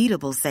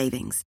unbeatable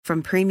savings,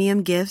 from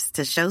premium gifts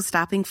to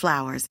show-stopping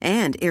flowers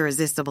and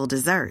irresistible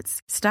desserts.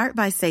 Start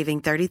by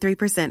saving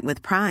 33%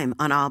 with Prime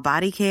on all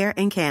body care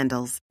and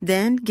candles.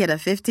 Then get a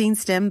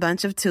 15-stem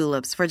bunch of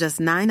tulips for just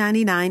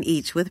 $9.99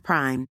 each with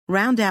Prime.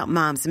 Round out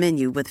Mom's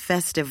menu with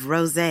festive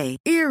rosé,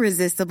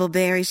 irresistible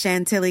berry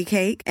chantilly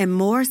cake, and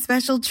more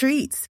special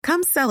treats.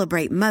 Come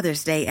celebrate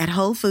Mother's Day at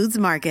Whole Foods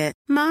Market.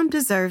 Mom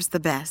deserves the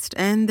best,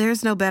 and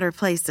there's no better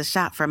place to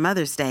shop for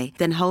Mother's Day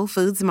than Whole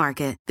Foods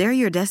Market. They're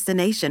your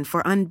destination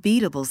for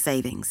unbeatable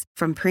savings,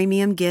 from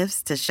premium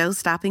gifts to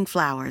show-stopping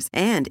flowers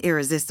and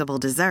irresistible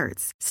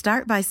desserts.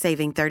 Start by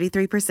saving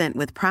 33%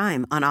 with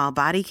Prime on all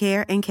body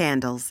care and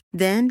candles.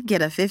 Then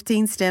get a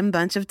 15-stem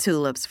bunch of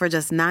tulips for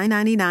just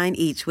 $9.99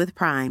 each with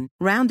Prime.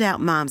 Round out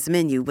Mom's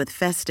menu with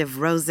festive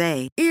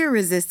rosé,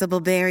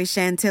 irresistible berry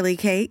chantilly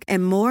cake,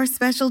 and more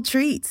special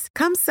treats.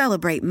 Come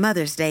celebrate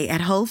Mother's Day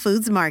at Whole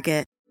Foods Market.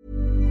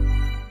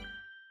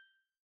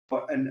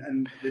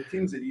 And the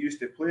teams that you used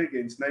to play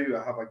against now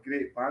have a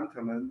great banter,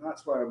 and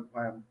that's why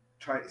I'm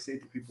trying to say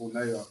to people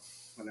now,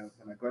 when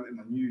I go into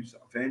my new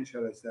sort of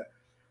venture, is that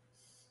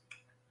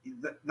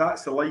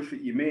that's the life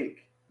that you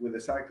make with the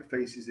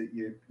sacrifices that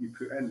you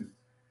put in.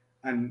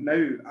 And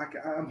now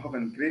I'm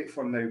having great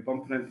fun now,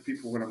 bumping into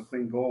people when I'm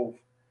playing golf,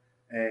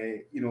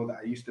 that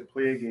I used to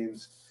play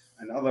against,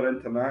 and other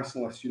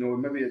internationalists,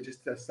 maybe just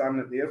standing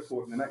at the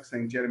airport, and the next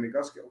thing Jeremy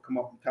Guscott will come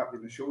up and tap you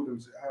on the shoulder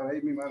and say, "All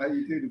right, me man, how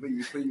you doing? But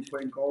you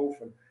playing golf?"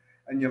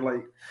 And you're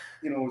like,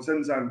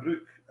 Zinzan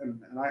Brook,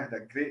 and I had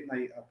a great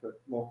night up at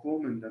Loch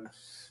Lomond, and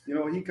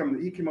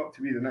he came up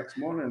to me the next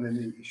morning,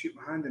 and he shook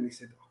my hand and he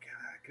said, "Okay,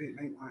 I had a great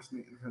night last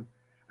night."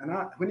 And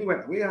when he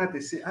went away, I had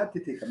to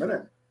take a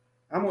minute.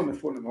 I'm on the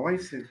phone to my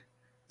wife saying,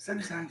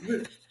 "Zinzan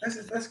Brook,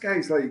 this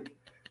guy's like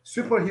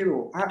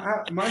superhero.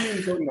 My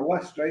name's on the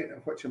list, right,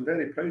 which I'm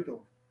very proud of.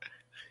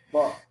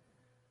 But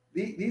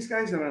these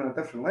guys are on a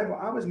different level.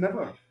 I was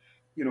never,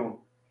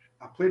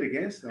 I played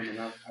against them and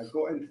I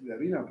got into the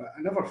arena, but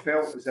I never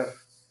felt as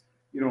if,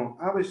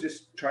 I was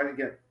just trying to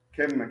get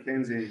Kevin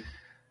McKenzie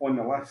on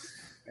the list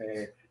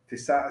to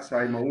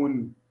satisfy my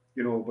own,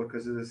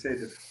 because as I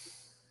said,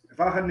 if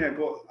I hadn't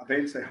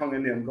eventually hung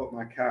in there and got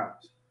my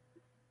caps,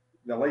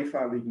 the life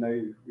I lead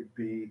now would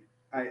be,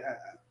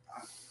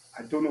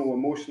 I don't know,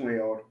 emotionally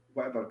or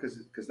whatever,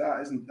 because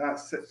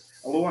that's it.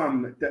 Although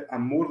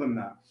I'm more than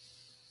that.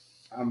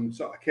 I'm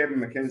sort of Kevin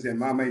McKenzie in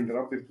my mind, a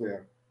rugby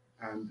player.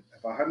 And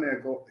if I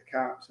hadn't got the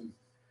caps and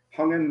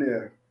hung in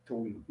there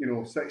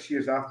till 6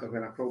 years after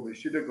when I probably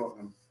should have got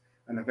them,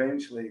 and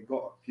eventually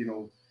got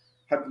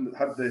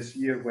had this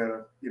year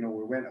where we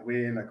went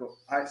away and I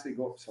actually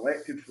got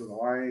selected for the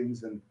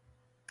Lions and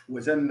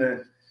was in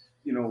the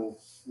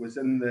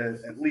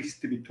at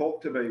least to be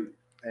talked about.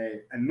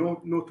 And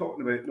no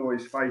talking about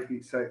he's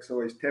 5'6"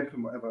 or his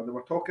temperament, whatever. They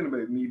were talking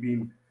about me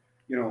being,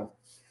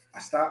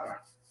 a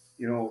starter.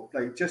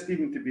 Like just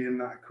even to be in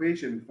that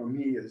equation for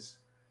me is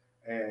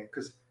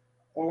because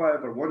all I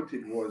ever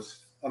wanted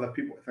was other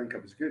people to think I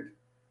was good.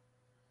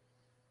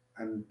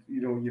 And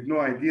you've no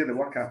idea the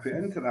work I put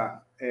into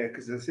that.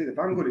 Because as I said, if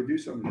I'm going to do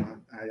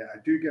something, I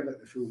do give it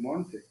the full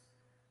Monty,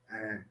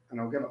 and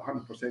I'll give it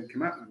 100%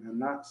 commitment.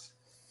 And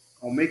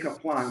I'll make a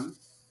plan,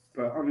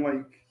 but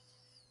unlike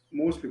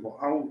most people,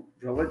 I'll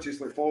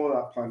religiously follow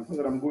that plan,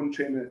 whether I'm going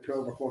training at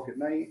 12 o'clock at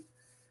night,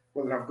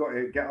 whether I've got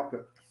to get up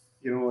at,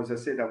 as I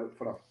said,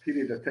 for a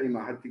period of time,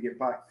 I had to get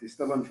back to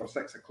Stirling for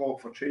 6 o'clock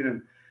for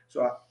training.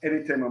 So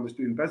anytime I was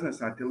doing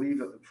business, I had to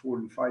leave at 4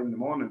 and 5 in the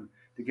morning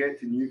to get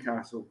to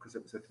Newcastle because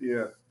it was a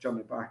 3-hour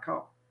journey back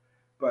up.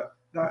 But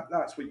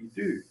that's what you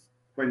do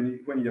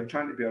when you're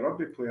trying to be a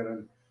rugby player.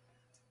 And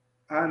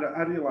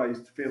I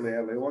realised fairly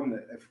early on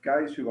that if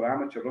guys who were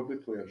amateur rugby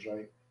players,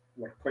 right,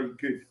 were quite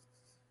good,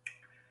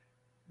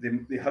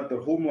 they had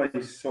their home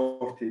life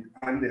sorted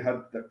and they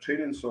had their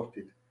training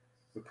sorted,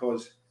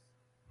 because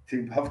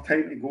to have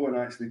time to go and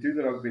actually do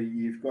the rugby,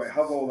 you've got to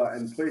have all that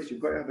in place.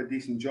 You've got to have a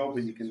decent job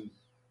where you can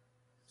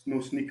no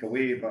sneak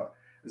away. But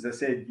as I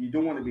said, you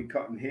don't want to be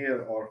cutting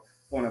hair or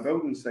on a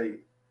building site,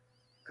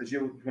 because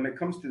when it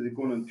comes to the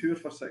going on tour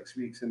for 6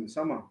 weeks in the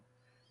summer,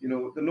 you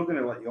know, they're not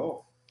going to let you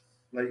off.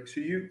 Like, so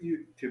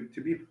you to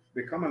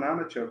become an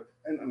amateur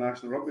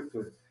international rugby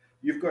player,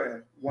 you've got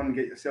to, one,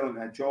 get yourself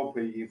into a job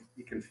where you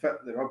can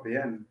fit the rugby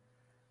in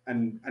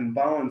and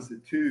balance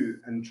the two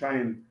and try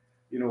and,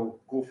 you know,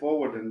 go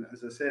forward. And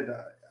as I said,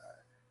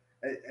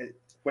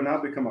 when I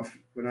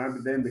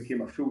then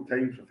became a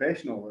full-time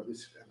professional,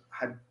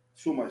 had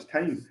so much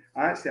time.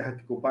 I actually had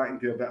to go back and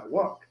do a bit of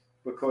work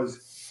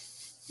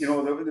because, you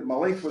know, my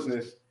life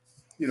wasn't.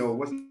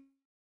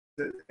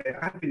 I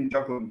had been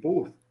juggling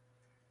both.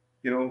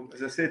 You know,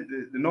 as I said,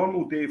 the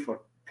normal day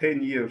for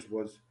 10 years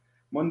was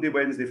Monday,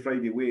 Wednesday,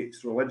 Friday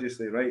weights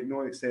religiously, right?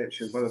 No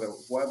exception,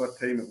 whatever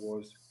time it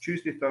was.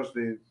 Tuesday,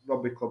 Thursday,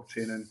 rugby club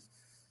training.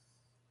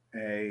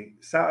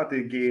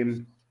 Saturday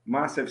game,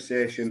 massive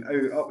session,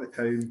 out up the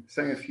town,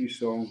 sing a few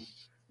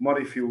songs.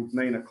 Murrayfield,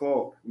 9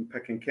 o'clock, and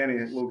picking Kenny,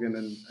 Logan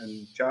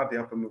and Jardy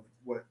up, and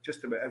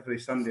just about every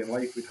Sunday in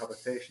life we'd have a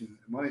session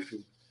at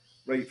Murrayfield,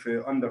 right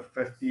for under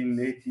 15,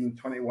 18,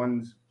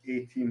 21s,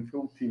 18,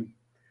 full team.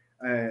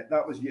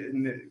 That was,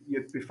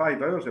 you'd be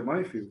 5 hours at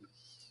Murrayfield,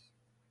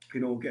 you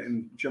know,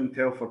 getting Jim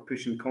Telford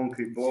pushing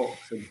concrete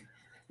blocks and,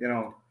 you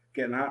know,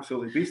 getting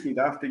absolutely beasted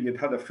after you'd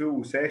had a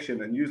full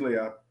session, and usually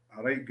a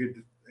right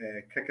good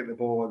kick at the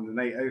ball on the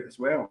night out as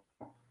well.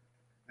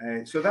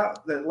 So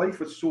that life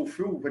was so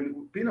full.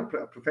 When being a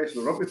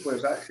professional rugby player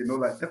is actually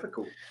not that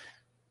difficult.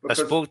 I've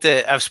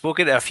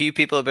spoken to a few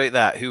people about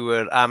that who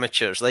were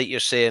amateurs. Like you're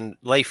saying,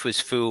 life was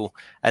full,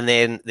 and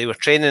then they were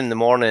training in the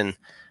morning,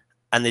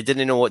 and they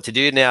didn't know what to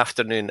do in the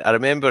afternoon. I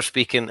remember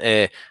speaking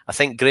to, I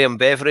think Graham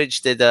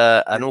Beveridge did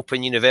an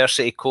Open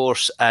University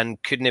course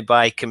and couldn't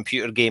buy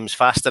computer games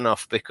fast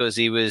enough because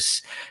he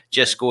was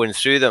just going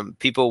through them.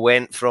 People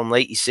went from,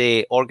 like you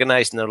say,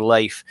 organising their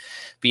life,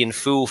 being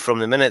full from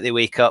the minute they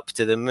wake up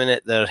to the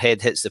minute their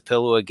head hits the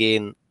pillow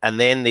again. And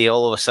then they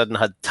all of a sudden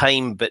had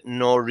time, but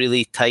not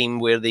really time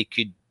where they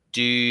could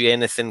do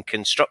anything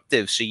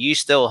constructive. So you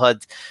still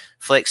had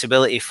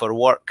flexibility for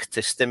work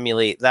to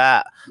stimulate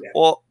that.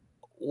 Yeah.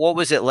 What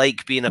was it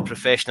like being a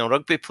professional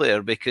rugby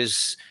player?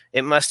 Because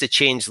it must have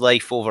changed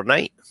life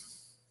overnight.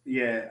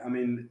 Yeah, I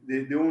mean,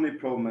 the only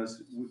problem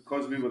is,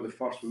 because we were the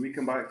first, when we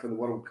come back for the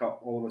World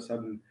Cup, all of a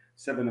sudden,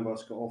 7 of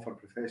us got offered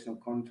professional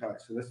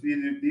contracts. So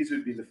these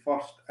would be the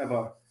first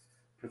ever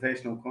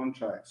professional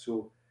contracts.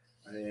 So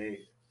we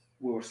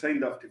were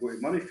signed up to go to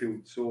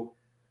Murrayfield. So,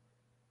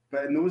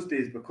 but in those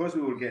days, because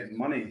we were getting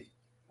money,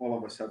 all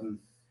of a sudden,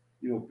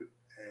 you know,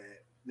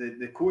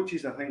 the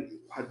coaches, I think,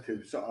 had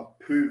to sort of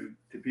prove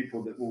to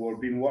people that we were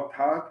being worked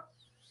hard.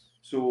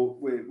 So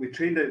we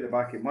trained out the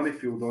back at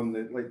Murrayfield on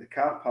the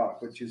car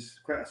park, which is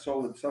quite a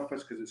solid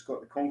surface because it's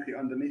got the concrete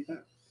underneath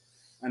it.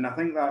 And I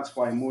think that's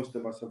why most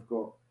of us have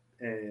got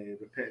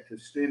repetitive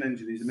strain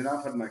injuries. I mean,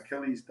 I've had my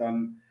Achilles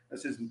done. I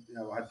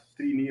had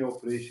 3 knee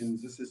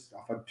operations.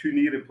 I've had 2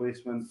 knee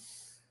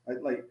replacements.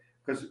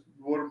 Because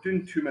we were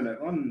doing 2-minute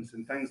runs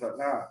and things like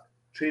that,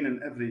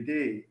 training every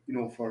day, you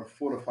know, for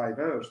 4 or 5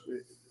 hours.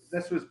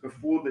 This was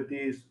before the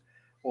days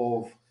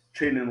of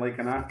training like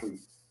an athlete.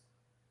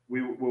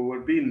 We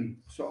were being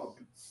sort of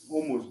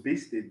almost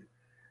beasted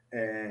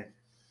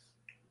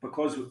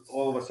because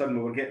all of a sudden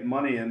we were getting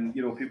money, and,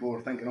 you know, people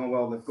were thinking, oh,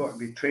 well, they've got to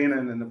be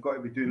training and they've got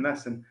to be doing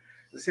this. And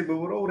they said we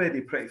were already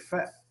pretty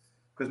fit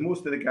because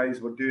most of the guys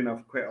were doing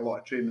quite a lot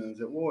of training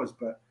as it was.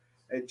 But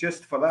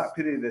just for that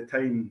period of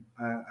time,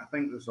 I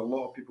think there's a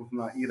lot of people from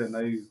that era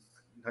now,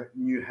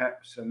 new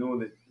hips. I know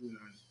that, you know,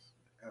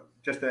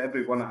 just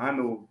everyone that I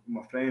know,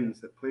 my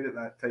friends that played at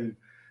that time,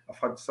 have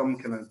had some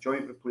kind of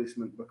joint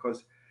replacement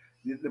because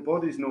the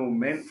body's not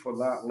meant for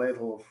that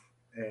level of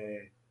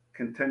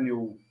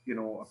continual, you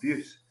know,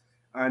 abuse.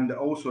 And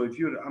also, I'd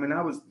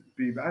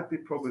be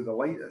probably the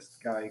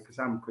lightest guy because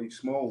I'm quite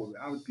small.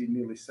 I would be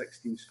nearly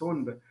 16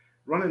 stone, but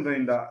running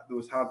around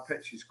those hard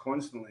pitches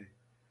constantly,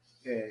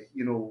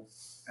 you know,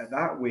 at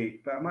that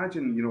weight. But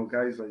imagine, you know,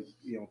 guys like,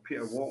 you know,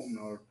 Peter Walton,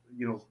 or,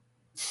 you know,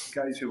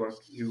 guys who were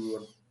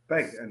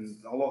big, and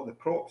a lot of the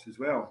props as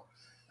well.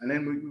 And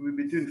then we'd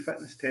be doing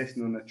fitness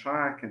testing on the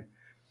track, and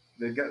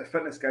the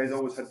fitness guys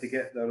always had to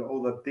get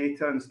all their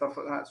data and stuff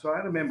like that. So I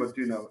remember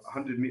doing a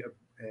 100-metre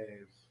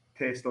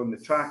test on the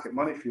track at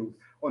Murrayfield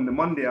on the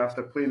Monday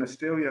after playing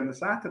Australia on the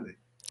Saturday,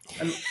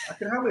 and I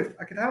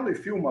could hardly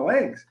feel my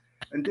legs.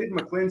 And Dave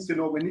McLean said,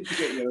 "No, we need to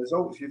get your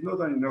results. You've not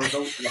done your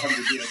results for the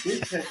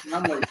 100-metre test." And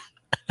I'm like,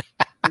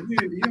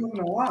 "You're not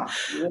going to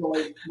laugh." You know,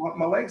 like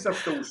my legs are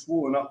still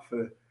swollen up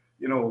for,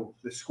 you know,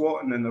 the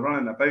squatting and the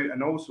running about,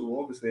 and also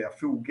obviously a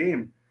full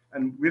game.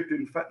 And we're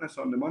doing fitness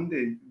on the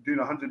Monday, doing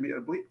a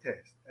 100-metre bleep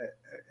test.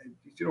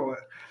 You know,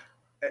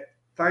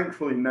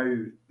 thankfully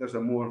now there's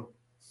a more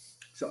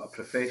sort of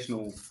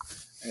professional,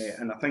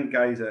 and I think,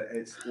 guys,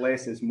 it's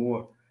less is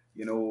more.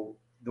 You know,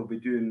 they'll be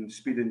doing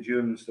speed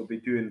endurance, they'll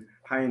be doing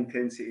high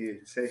intensity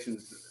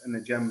sessions in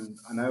the gym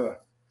an hour,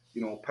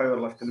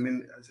 powerlifting. I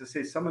mean, as I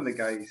say, some of the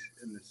guys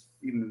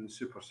even in the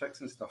Super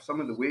 6 and stuff, some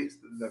of the weights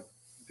that they're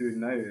doing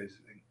now is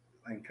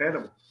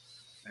incredible.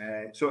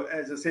 So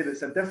as I said,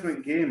 it's a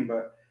different game,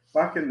 but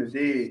back in the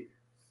day,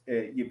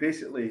 you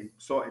basically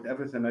sorted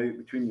everything out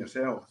between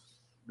yourselves.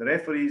 The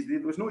referees, there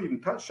was not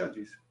even touch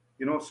judges,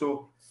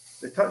 so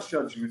the touch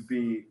judge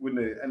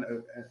wouldn't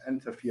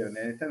interfere in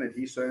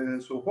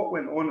anything. So what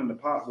went on in the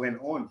park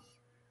went on,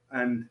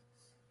 and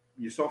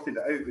you sorted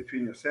it out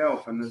between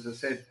yourself. And as I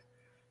said,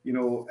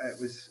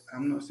 it was,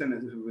 I'm not saying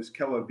it was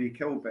kill or be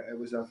killed, but it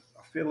was a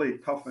fairly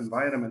tough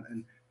environment.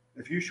 And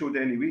if you showed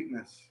any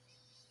weakness,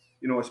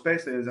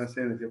 especially as I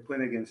said, if you're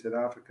playing against South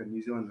Africa,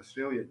 New Zealand,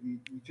 Australia, you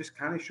just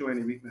can't show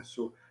any weakness.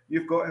 So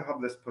you've got to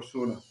have this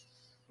persona.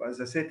 But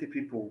as I said to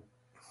people,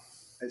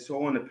 it's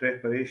all in the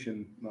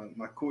preparation.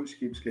 My coach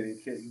keeps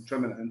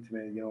drumming it into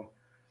me,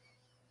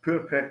 poor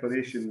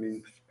preparation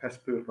means piss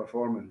poor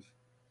performance.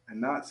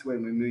 And that's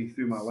when we move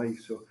through my life.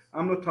 So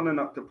I'm not turning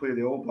up to play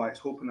the All Blacks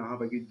hoping I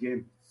have a good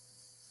game.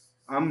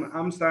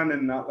 I'm standing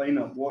in that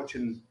lineup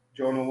watching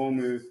John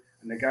Olomu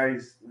and the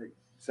guys like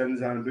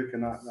Zinzan and Book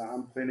and that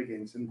I'm playing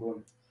against and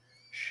going,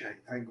 shit,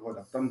 thank God,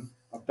 I've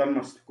done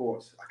my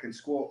squats. I can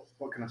squat.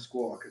 What can I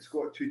squat? I can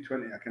squat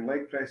 220. I can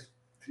leg press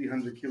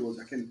 300 kilos.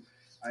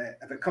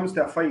 If it comes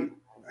to a fight,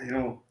 there's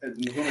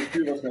only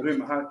two of us in the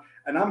room,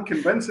 and I'm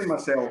convincing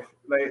myself,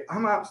 like,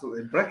 I'm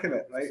absolutely bricking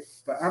it, right?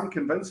 But I'm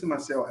convincing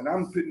myself, and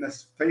I'm putting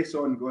this face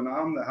on, going,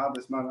 I'm the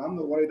hardest man. I'm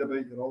not worried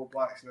about your All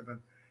Blacks. And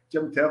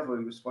Jim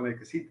Terflin was funny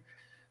because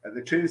at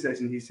the training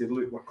session, he said,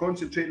 look, we're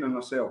concentrating on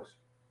ourselves.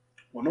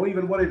 We're not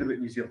even worried about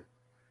New Zealand.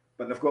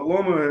 But they've got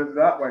Lomu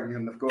that wing,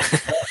 and they've got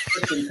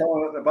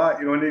Cullen at the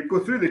back, and they go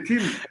through the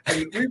team,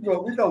 and we'd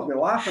all be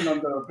laughing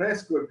under our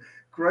breath, going,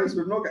 Christ,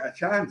 we've not got a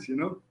chance,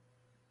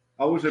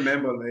 I always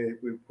remember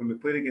when we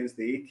played against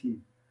the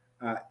A-team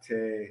at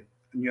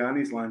New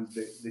Anniesland,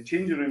 the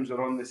changing rooms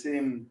are on the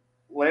same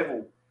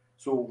level.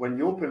 So when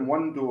you open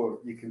one door,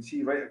 you can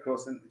see right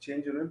across into the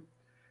changing room.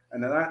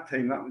 And at that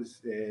time, that was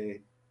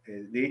the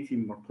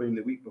A-team were playing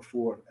the week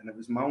before, and it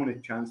was my only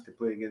chance to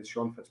play against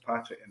Sean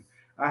Fitzpatrick. And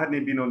I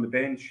hadn't been on the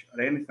bench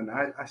or anything.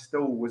 I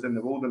still was in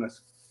the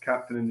wilderness,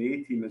 captain in the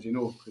A-team, as you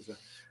know, because of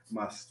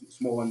my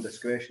small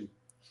indiscretion.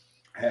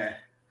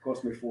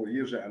 Cost me 4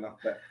 years right enough.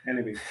 But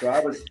anyway, so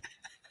I was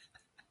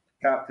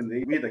captain.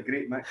 We had a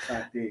great mix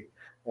that day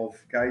of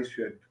guys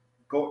who had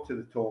got to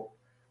the top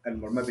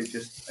and were maybe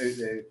just out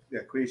the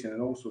equation,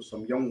 and also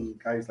some young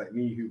guys like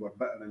me who were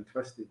bitter and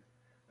twisted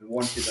and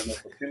wanted an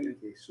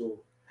opportunity. So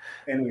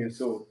anyway,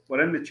 so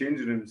we're in the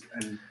changing rooms,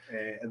 and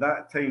at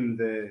that time,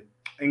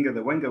 Inga,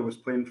 the winger, was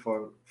playing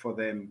for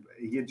them.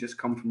 He had just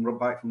come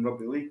back from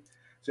rugby league.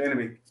 So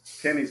anyway,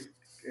 Kenny's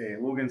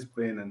Logan's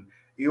playing, and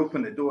he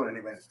opened the door and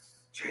he went,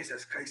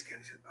 Jesus Christ, Kenny.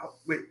 He said, oh,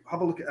 wait,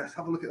 have a look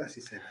at this. He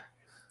said,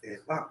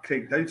 that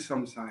Craig Dowd's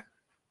some size.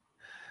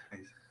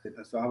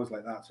 So I was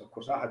like that. So of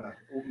course I had to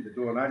open the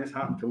door, and I just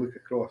happened to look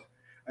across.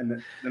 And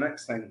the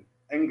next thing,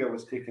 Inga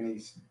was taking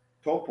his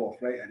top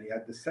off, right? And he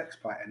had the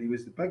six-pack, and he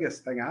was the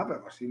biggest thing I've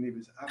ever seen. He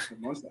was an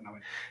absolute monster. And I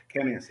went,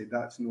 Kenny, I said,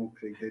 that's no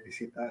Craig Dowd. He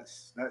said,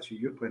 that's who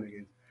you're playing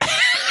against.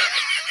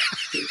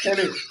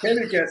 So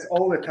Kenny gets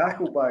all the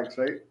tackle bags,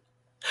 right?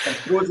 And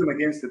throws them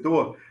against the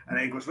door. And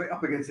then he goes right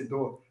up against the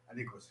door. And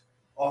he goes,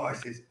 oh, he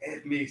says,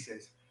 Ed me, he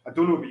says, I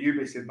don't know about you,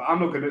 but he said, but I'm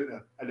not going out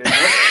there. And then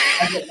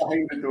I got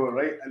behind the door,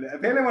 right? And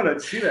if anyone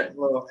had seen it,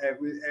 well, it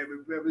was,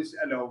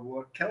 we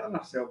were killing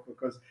ourselves,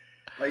 because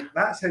like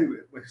that's how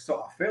we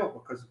sort of felt,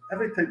 because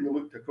every time you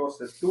looked across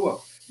this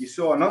door, you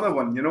saw another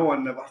one,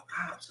 and they were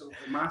absolutely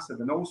massive.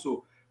 And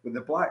also with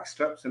the black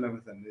strips and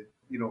everything,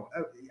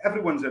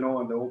 everyone's in awe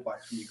in the All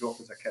Blacks when you grow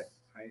up as a kid,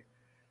 right?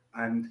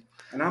 And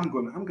I'm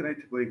going out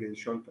to play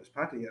against Sean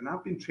Fitzpatrick, and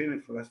I've been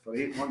training for this for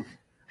 8 months.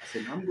 I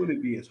said, I'm going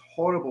to be as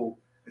horrible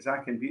as I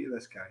can be to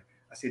this guy.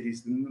 I said,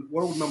 he's the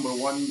world number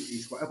one,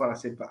 he's whatever. I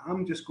said, but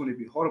I'm just going to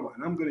be horrible,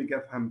 and I'm going to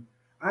give him.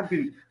 I'd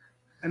been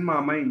in my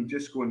mind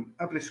just going,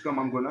 every scrum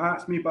I'm going,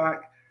 it's me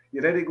back.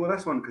 You ready to go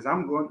this one? Because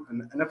I'm going.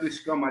 And every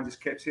scrum I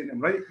just kept saying to him,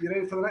 right, you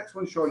ready for the next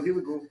one, Sean? Here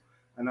we go.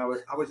 And I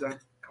was a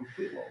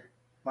complete little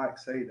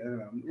backside.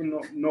 Anyway,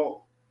 I'm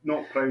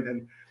not proud.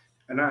 And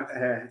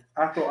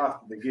I thought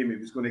after the game he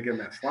was going to give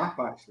me a slap,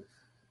 actually.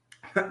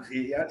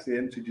 He actually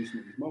introduced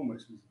me to his mum,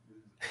 which was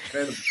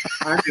incredible.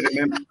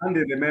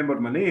 Andy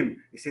remembered my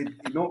name. He said,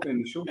 he knocked me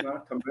on the shoulder.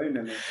 I turned around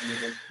and he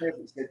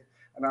said,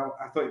 and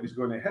I thought he was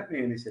going to hit me.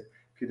 And he said,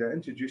 could I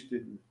introduce you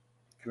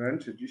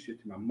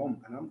to my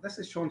mum? And this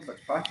is Sean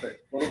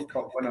Fitzpatrick, World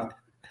Cup winner,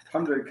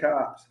 100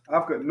 caps.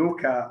 I've got no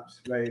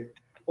caps, right,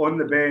 on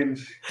the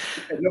bench.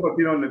 I've never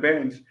been on the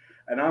bench.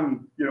 And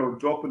I'm,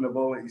 dropping the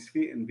ball at his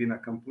feet and being a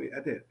complete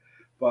idiot.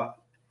 But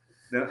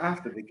then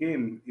after the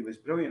game, he was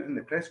brilliant in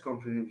the press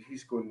conference.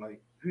 He's going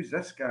like, who's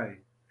this guy?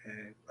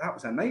 That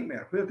was a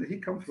nightmare. Where did he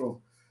come from?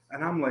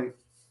 And I'm like,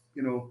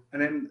 and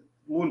then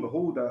lo and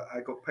behold, I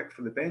got picked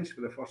for the bench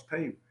for the first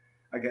time.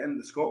 I get into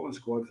the Scotland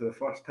squad for the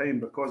first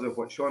time because of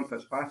what Sean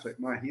Fitzpatrick,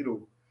 my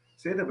hero,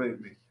 said about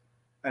me.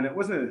 And it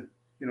wasn't,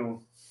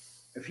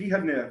 if he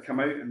hadn't come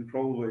out and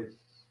probably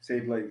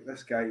said, like,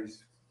 this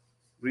guy's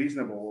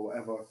reasonable or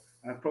whatever,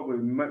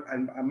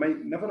 I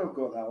might never have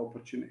got that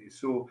opportunity.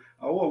 So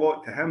I owe a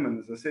lot to him.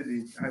 And as I said,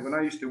 when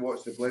I used to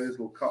watch the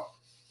Bledisloe Cup,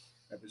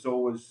 it was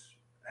always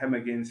him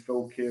against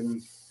Phil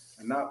Cairns,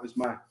 and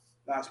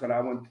that's where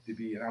I wanted to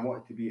be, and I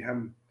wanted to be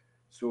him.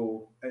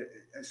 So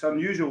it's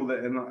unusual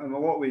that in a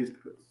lot of ways,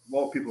 a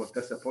lot of people have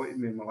disappointed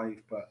me in my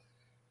life, but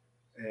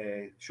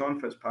Sean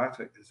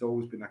Fitzpatrick has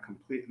always been a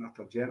complete and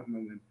utter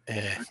gentleman.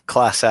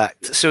 Class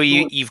act. So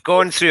you've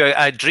gone through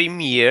a dream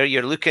year.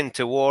 You're looking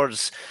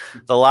towards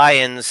the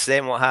Lions.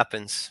 Then what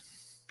happens?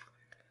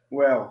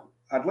 Well,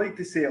 I'd like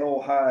to say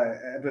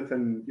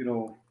everything,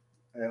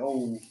 it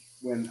all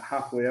went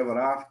happily ever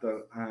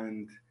after,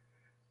 and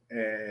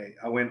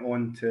I went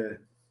on to,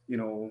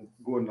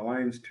 go on the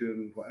Lions tour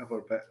and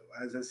whatever. But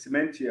as I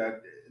mentioned to you,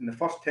 in the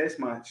first Test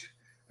match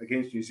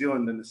against New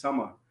Zealand in the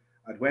summer,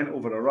 I'd went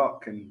over a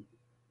ruck and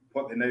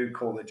what they now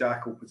call the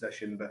jackal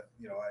position, but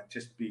I'd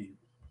just be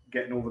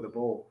getting over the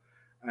ball.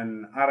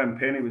 And Aaron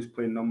Penny was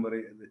playing number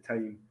 8 at the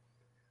time,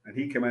 and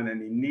he came in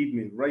and he kneed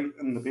me right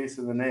in the base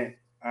of the neck,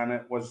 and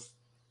it was,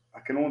 I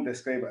can only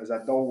describe it as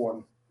a dull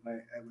one.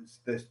 Like, it was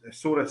the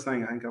sorest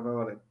thing I think I've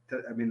ever. It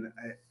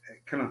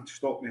kind of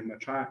stopped me in my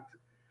tracks.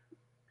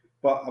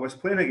 But I was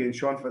playing against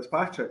Sean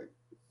Fitzpatrick,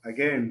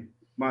 again,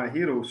 my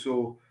hero.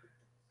 So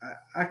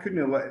I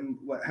couldn't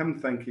let him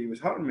think he was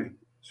hurting me.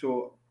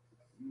 So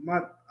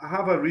I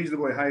have a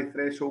reasonably high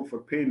threshold for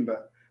pain,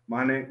 but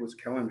my neck was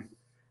killing me.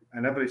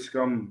 And every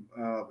scrum,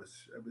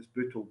 it was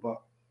brutal.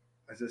 But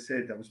as I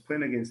said, I was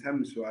playing against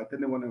him, so I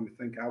didn't want him to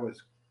think I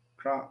was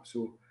crap.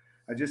 So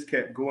I just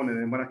kept going.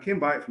 And then when I came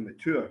back from the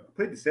tour, I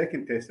played the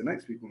second test the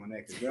next week with my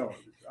neck as well.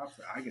 It was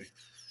absolute agony.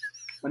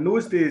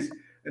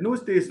 In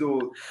those days,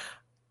 though,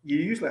 you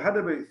usually had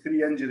about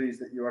 3 injuries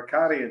that you were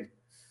carrying,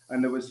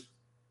 and there was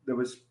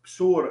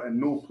sore and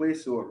no play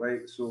sore,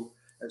 right? So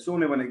it's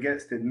only when it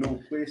gets to no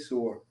play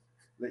sore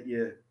that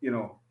it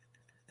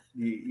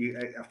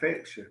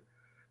affects you.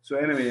 So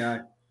anyway,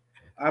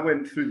 I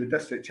went through the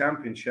district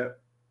championship,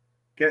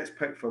 gets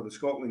picked for the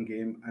Scotland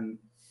game, and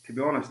to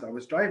be honest, I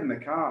was driving the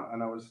car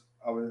and I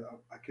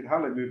could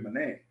hardly move my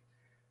neck,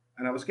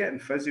 and I was getting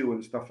physio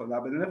and stuff like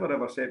that, but they never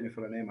ever sent me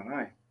for an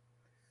MRI.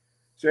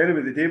 So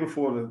anyway, the day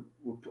before,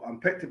 I'm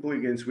picked to play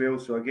against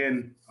Wales. So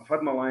again, I've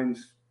had my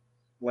Lions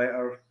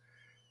letter.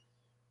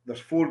 There's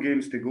 4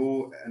 games to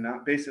go, and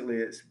that basically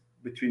it's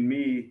between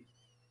me.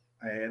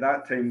 At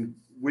that time,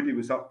 Woody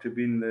was up to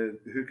being the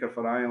hooker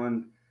for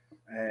Ireland.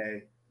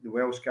 The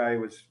Welsh guy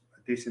was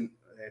a decent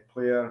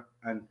player,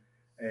 and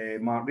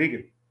Mark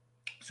Regan.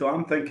 So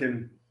I'm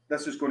thinking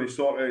this is going to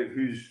sort out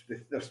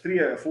there's 3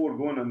 out of 4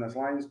 going on this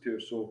Lions tour.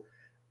 So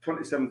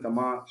 27th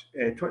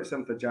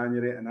of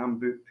January, and I'm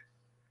booked.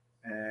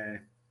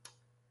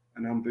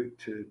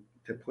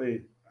 To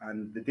play.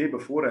 And the day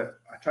before it,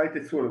 I tried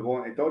to throw the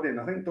ball into Doddy, and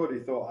I think Doddy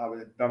thought I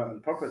had done it on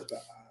purpose,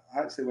 but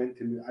I actually went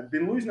to. I'd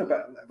been losing a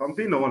bit. If I'm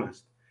being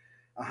honest,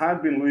 I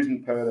had been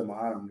losing power in my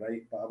arm,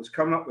 right? But I was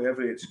coming up with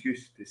every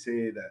excuse to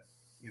say that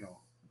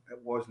it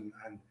wasn't.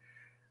 And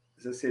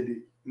as I said,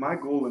 my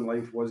goal in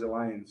life was the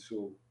Lions,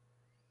 so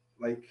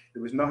like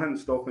there was nothing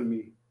stopping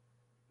me,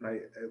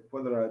 right?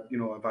 Whether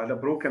if I had a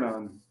broken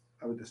arm,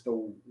 I would have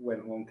still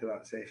went along to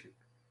that session.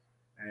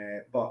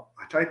 But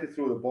I tried to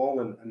throw the ball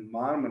and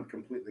my arm had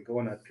completely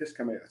gone. I'd just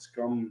come out of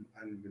scrum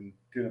and been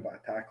doing a bit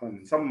of tackling,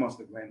 and someone must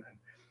have went, and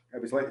it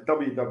was like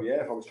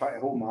WWF. I was trying to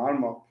hold my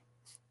arm up,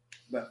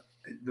 but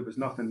there was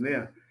nothing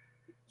there.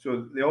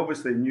 So they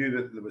obviously knew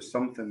that there was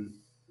something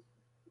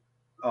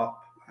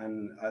up,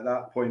 and at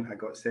that point I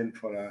got sent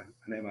for an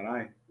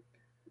MRI.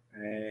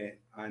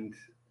 And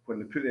when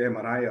they put the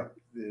MRI up,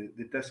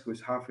 the disc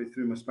was halfway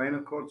through my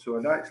spinal cord. So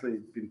I'd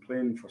actually been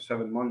playing for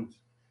 7 months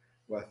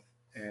with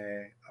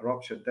a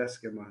ruptured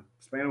disc in my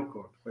spinal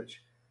cord,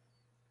 which,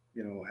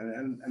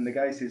 and the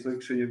guy says,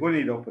 look, so you're going to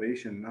need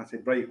operation. And I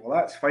said, right, well,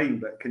 that's fine,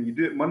 but can you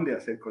do it Monday? I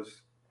said,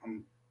 because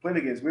I'm playing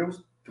against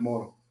Wales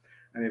tomorrow.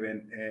 And he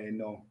went,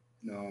 no,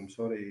 I'm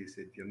sorry. He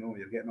said,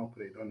 you're getting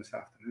operated on this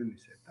afternoon.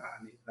 He said,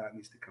 that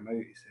needs to come out.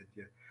 He said,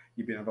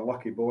 you've been a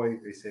lucky boy.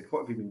 He said,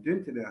 what have you been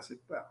doing today? I said,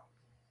 well,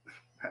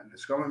 hitting the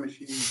scrumming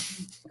machine,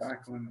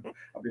 tackling.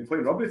 I've been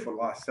playing rugby for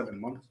the last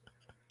 7 months.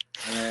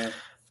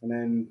 And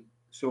then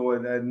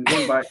going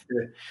back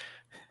to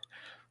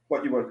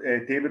what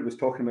David was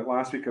talking about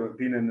last week about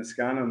being in the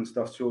scanner and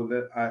stuff. So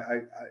that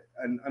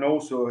and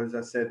also, as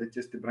I said,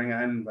 just to bring it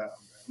in, but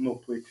I'm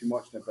not playing too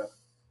much now. But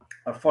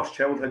our first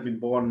child had been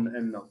born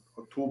in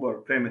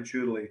October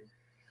prematurely,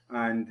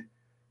 and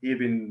he had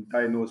been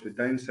diagnosed with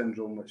Down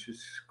syndrome, which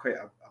was quite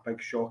a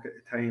big shock at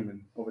the time,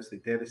 and obviously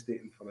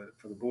devastating for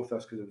the both of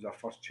us because it was our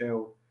first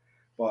child.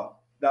 But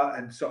that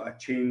had sort of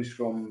changed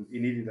from he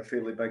needed a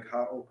fairly big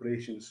heart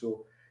operation,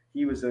 so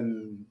he was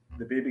in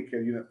the baby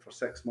care unit for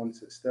 6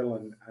 months at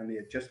Stirling, and he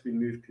had just been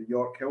moved to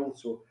York Hill.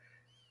 So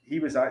he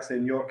was actually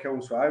in York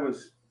Hill. So I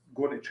was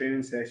going to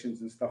training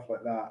sessions and stuff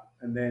like that,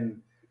 and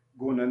then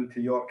going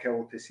into York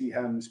Hill to see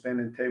him,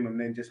 spending time, and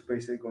then just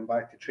basically going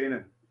back to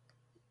training.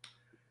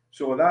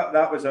 So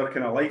that was our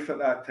kind of life at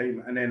that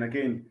time. And then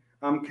again,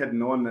 I'm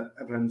kidding on that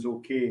everything's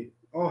okay.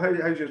 oh,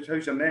 how's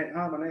your neck?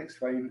 Ah, my neck's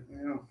fine.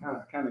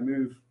 I can't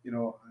move,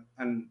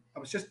 and I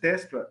was just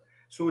desperate,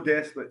 so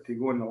desperate to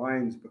go in the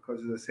Lions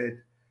because, as I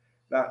said,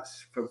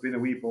 that's for being a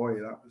wee boy.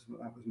 That was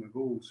my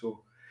goal.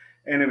 So,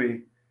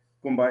 anyway,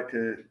 going back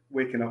to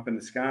waking up in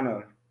the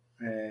scanner,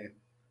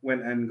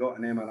 went in, got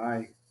an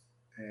MRI,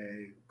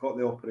 got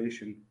the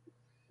operation,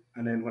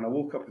 and then when I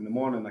woke up in the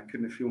morning, I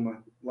couldn't feel my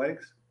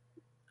legs,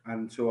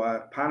 and so I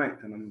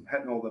panicked and I'm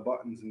hitting all the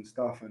buttons and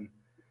stuff, and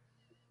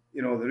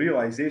the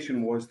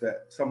realization was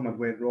that something had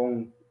went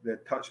wrong,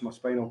 that touched my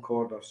spinal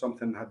cord or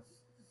something had,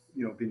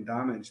 been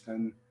damaged.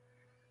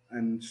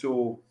 And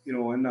so,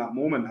 in that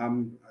moment,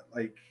 I'm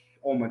like,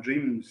 all my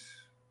dreams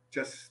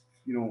just,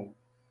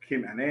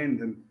 came to an end.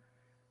 And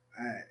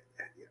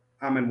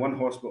I'm in one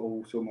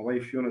hospital. So my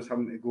wife Fiona's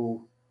having to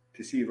go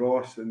to see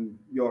Ross in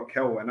York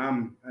Hill. And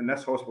I'm in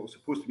this hospital,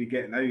 supposed to be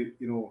getting out,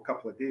 a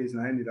couple of days.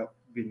 And I ended up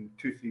being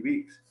 2-3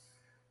 weeks.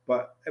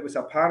 But it was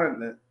apparent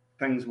that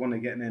things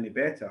weren't getting any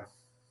better.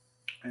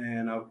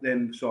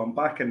 And so I'm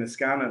back in the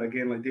scanner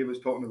again, like Dave was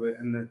talking about,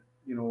 in the,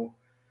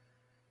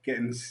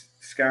 getting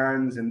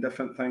scans and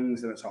different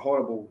things, and it's a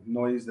horrible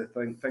noise, the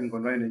thing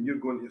going round, and you're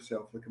going to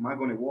yourself, like, am I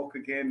going to walk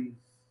again?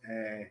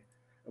 Am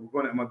I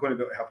going to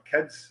be able to have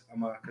kids?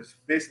 Because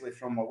basically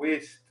from my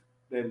waist,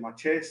 then my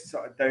chest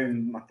sort of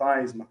down, my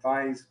thighs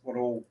were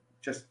all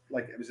just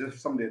like, it was as if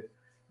somebody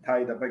had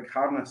tied a big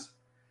harness,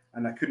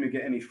 and I couldn't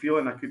get any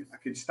feeling. I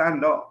could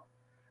stand up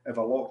if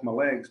I locked my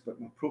legs,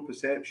 but my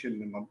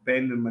proprioception and my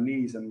bending my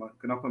knees and my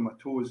going up on my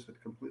toes had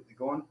completely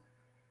gone.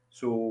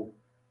 So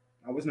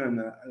I wasn't in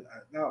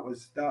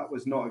that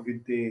was not a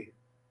good day.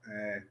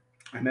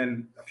 And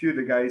then a few of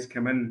the guys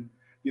come in.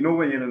 When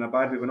you're in a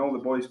bad way, when all the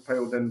boys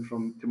piled in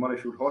to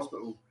Murrayfield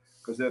Hospital,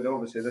 because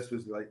obviously this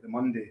was like the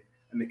Monday,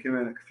 and they came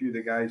in, a few of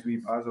the guys, wee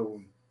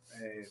Basil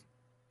and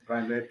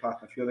Brian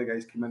Redpath, and a few other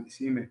guys came in to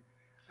see me.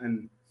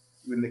 And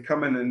when they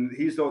come in, and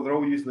they're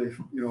all usually,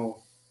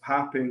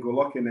 happy and go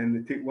lucky, and then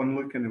they take one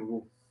look and they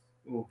go,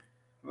 oh,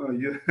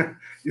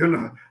 you're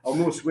not, I'll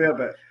not swear,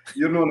 but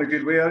you're not in a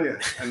good way, are you?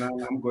 And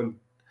I'm going,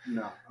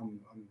 no,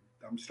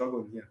 I'm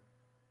struggling here.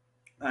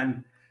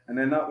 And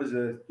then that was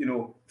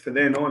for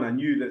then on, I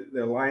knew that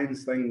the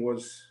Lions thing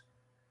was,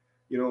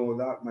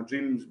 that my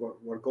dreams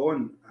were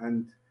gone.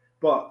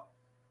 But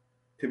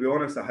to be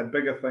honest, I had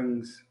bigger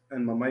things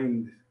in my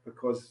mind,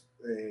 because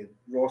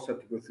Ross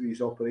had to go through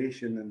his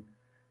operation and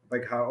a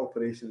big heart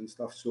operation and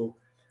stuff. So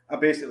I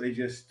basically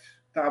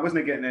I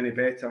wasn't getting any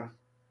better.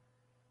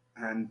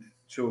 And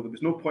so there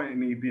was no point in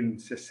me being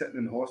just sitting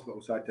in the hospital.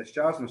 So I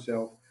discharged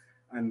myself.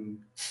 And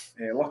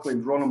luckily,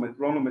 Ronald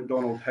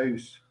McDonald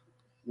House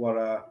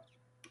were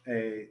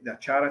a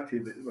charity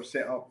that were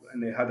set up,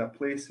 and they had a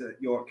place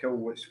at York Hill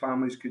which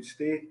families could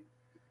stay.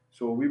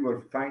 So we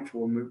were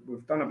thankful, and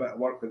we've done a bit of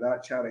work with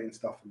that charity and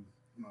stuff. And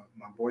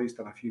my boys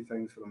done a few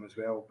things for them as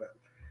well. But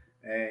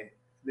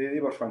they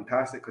were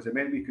fantastic, because it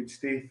meant we could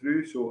stay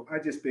through. So I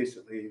just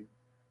basically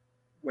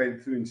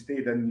went through and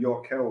stayed in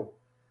York Hill,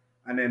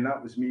 and then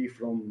that was me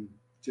from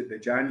the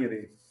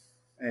January.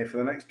 For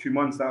the next 2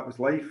 months, that was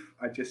life.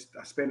 I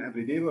spent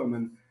every day with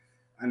them,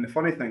 and the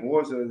funny thing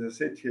was, as I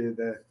said to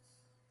you,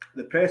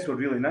 the press were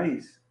really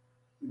nice.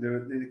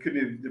 They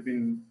couldn't have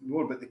been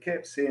more, but they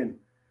kept saying,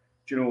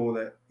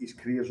 that his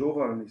career's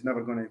over and he's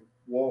never going to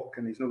walk,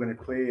 and he's not going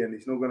to play, and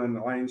he's not going on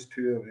the Lions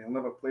tour, and he'll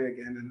never play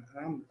again.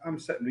 And I'm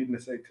sitting reading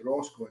this out to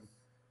Ross, going,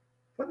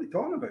 what are they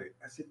talking about?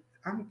 I said,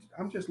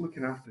 I'm just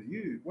looking after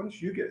you.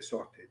 Once you get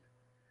sorted,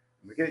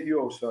 and we get you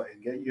all sorted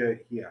and get you out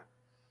here,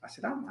 I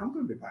said, I'm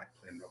going to be back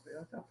playing rugby.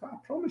 I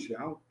promise you,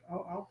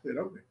 I'll play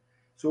rugby.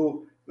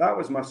 So that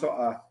was my sort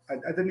of,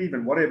 I didn't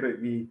even worry about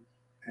me.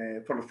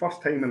 For the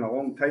first time in a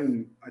long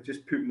time, I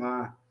just put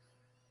my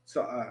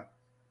sort of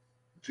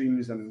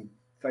dreams and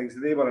things,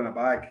 they were in a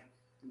bag,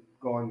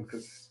 gone,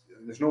 because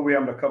there's no way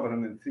I'm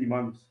recovering in 3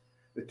 months.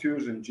 The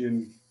tour's in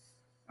June.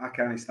 I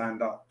can't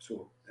stand up.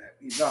 So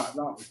that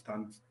was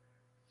done.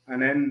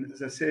 And then,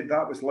 as I said,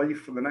 that was life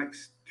for the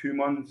next 2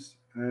 months.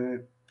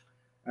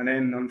 And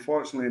then,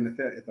 unfortunately, on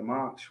the 30th of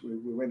March, we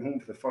went home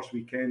for the first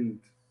weekend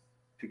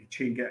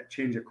to get a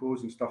change of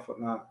clothes and stuff like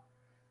that.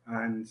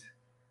 And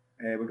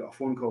we got a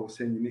phone call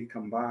saying you need to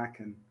come back.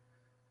 And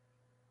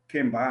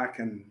came back,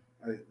 and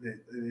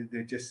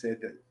they just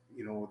said that,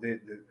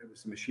 it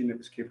was the machine that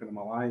was keeping them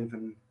alive.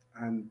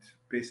 And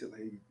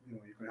basically, you're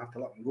going to have to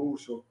let them go.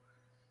 So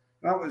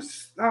that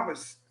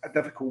was a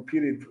difficult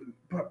period.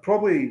 But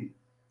probably,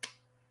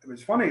 it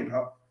was funny,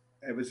 but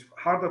it was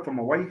harder for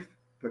my wife,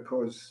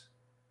 because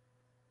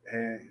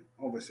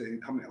obviously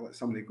having to let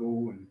somebody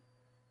go and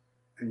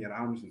in your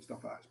arms and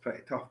stuff like that is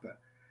pretty tough. But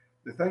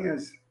the thing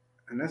is,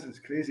 and this is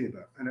crazy,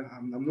 but and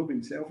I'm not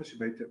being selfish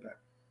about it, but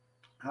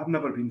I've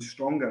never been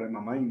stronger in my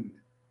mind.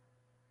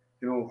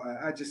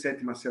 I just said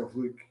to myself,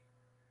 look,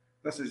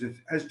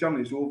 his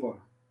journey's over,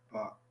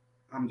 but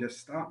I'm just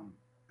starting.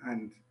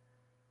 And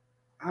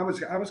I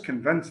was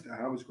convinced that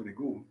I was going to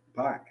go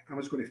back. I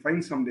was going to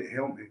find somebody to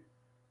help me,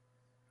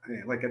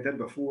 like I did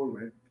before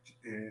with,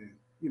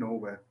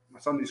 with my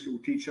Sunday school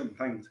teacher and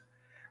things.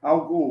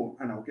 I'll go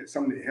and I'll get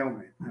somebody to help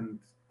me, and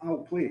I'll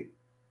play.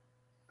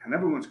 And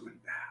everyone's going,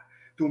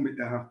 don't be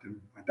daft, and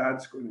my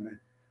dad's going to me.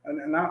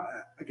 And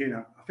that, again,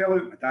 I fell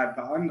out with my dad,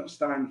 but I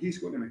understand he's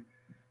going to me.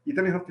 You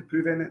didn't have to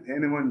prove anything to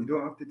anyone. You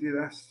don't have to do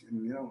this,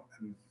 and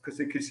because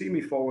they could see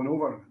me falling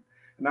over,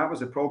 and that was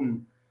the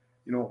problem.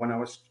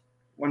 When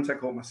once I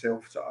got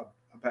myself sort of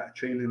a bit of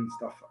training and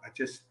stuff, I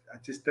just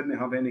didn't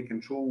have any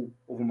control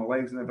over my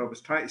legs, and if I was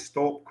trying to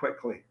stop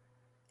quickly.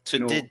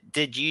 So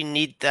did you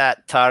need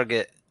that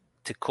target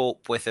to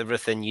cope with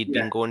everything you'd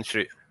been going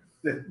through?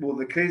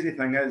 The crazy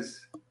thing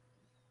is,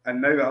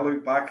 and now I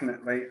look back on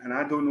it, right, and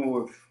I don't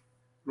know if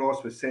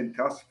Ross was sent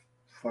to us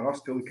for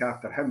us to look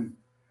after him,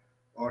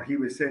 or he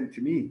was sent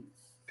to me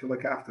to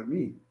look after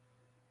me,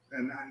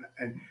 and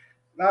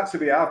that's the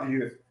way I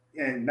view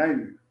it now.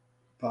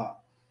 But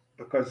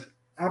because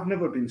I've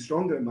never been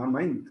stronger in my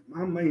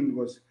mind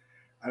was,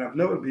 and I've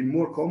never been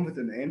more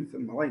confident in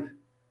anything in my life.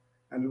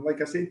 And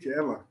like I said to you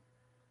earlier,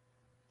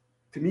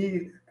 to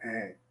me,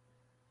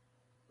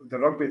 the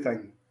rugby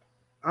thing,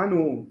 I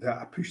know that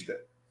I pushed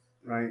it,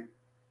 right?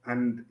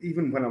 And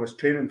even when I was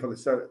playing for the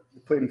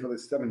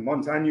 7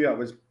 months, I knew I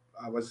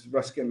was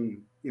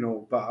risking,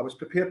 but I was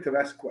prepared to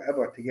risk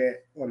whatever to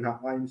get on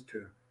that Lions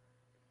tour.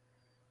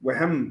 With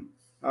him,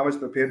 I was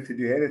prepared to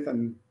do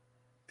anything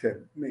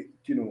to make,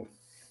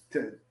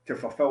 to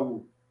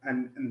fulfill.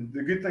 And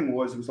the good thing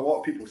was, there was a lot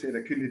of people said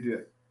I couldn't do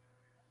it.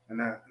 And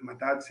my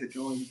dad said,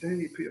 you didn't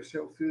need to put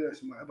yourself through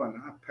this and whatever.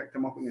 And I picked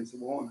him up against the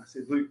wall and I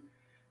said, look,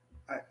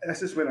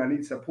 this is when I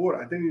need support.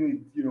 I didn't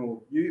need,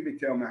 you to be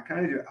telling me I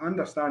can't do it. I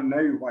understand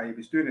now why he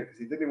was doing it, because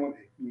he didn't want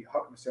me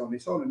hurt myself. And he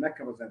saw the nick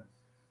I was in.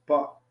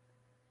 But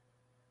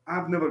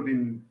I've never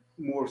been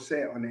more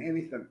set on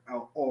anything.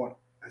 Or,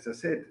 as I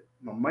said,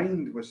 my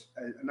mind was,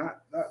 and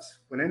that's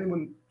when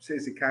anyone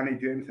says they can't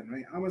do anything,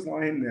 right? I was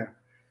lying there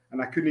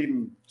and I couldn't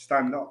even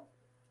stand up.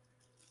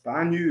 But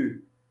I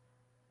knew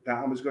that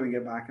I was going to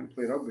get back and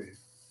play rugby.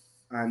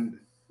 And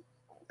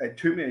it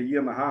took me a year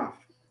and a half.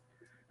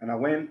 And I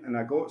went and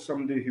I got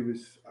somebody who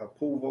was a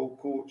pole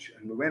vault coach,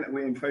 and we went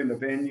away and found a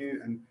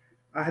venue, and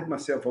I hid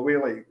myself away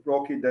like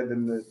Rocky did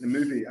in the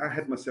movie. I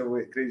hid myself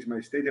away at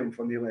Gravesmouth Stadium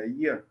for nearly a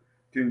year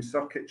doing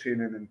circuit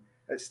training, and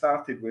it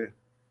started with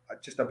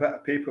just a bit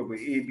of paper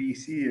with A, B,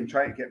 C, and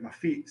trying to get my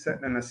feet,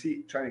 sitting in a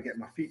seat, trying to get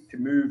my feet to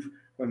move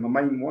when my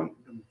mind wanted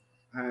them.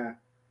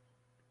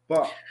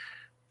 But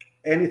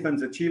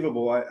anything's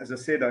achievable. As I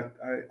said,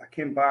 I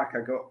came back.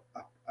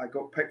 I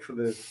got picked for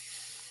the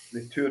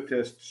tour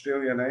to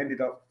Australia, and I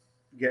ended up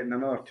getting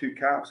another 2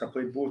 caps. I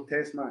played both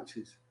test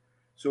matches.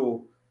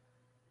 So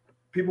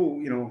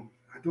people,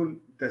 I don't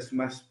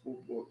dismiss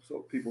what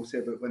sort of people say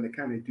about when they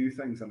can't do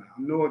things, and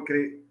I'm not a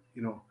great,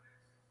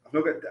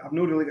 I've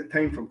not really got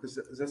time for them, because,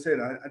 as I said,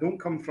 I don't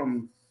come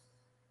from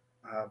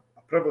a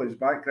privileged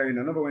background.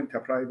 I never went to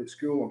a private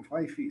school.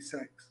 I'm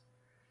 5'6".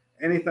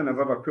 Anything I've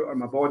ever put on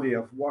my body,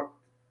 I've worked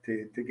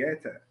to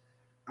get it,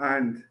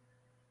 and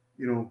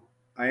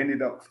I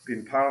ended up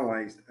being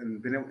paralysed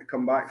and being able to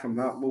come back from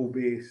that low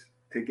base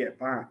to get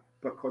back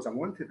because I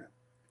wanted it.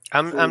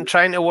 I'm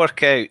trying to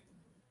work out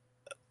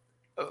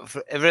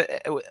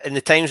in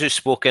the times we've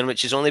spoken,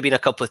 which has only been a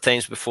couple of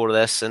times before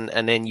this, and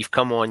then you've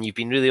come on, you've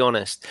been really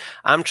honest.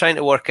 I'm trying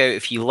to work out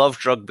if you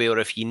loved rugby or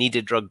if you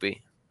needed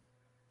rugby.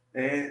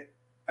 I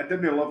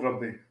didn't love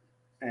rugby.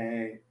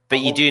 But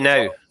you do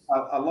now.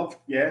 I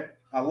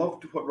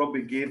loved what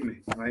rugby gave me,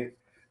 right?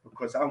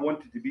 Because I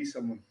wanted to be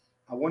someone.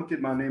 I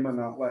wanted my name on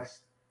that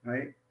list,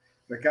 right?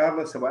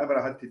 Regardless of whatever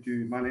I had to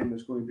do, my name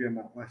was going to be on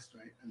that list,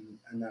 right?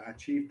 And I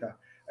achieved that.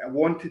 I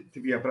wanted to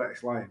be a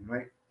British Lion,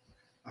 right?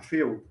 I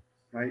failed,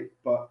 right?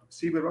 But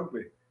see with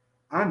rugby,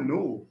 I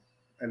know,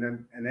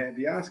 and if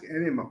you ask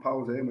any of my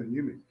pals, anyone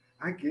knew me,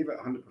 I gave it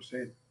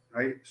 100%,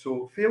 right?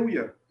 So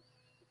failure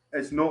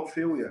is not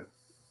failure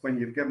when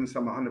you've given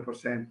some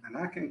 100%. And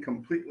I can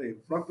completely,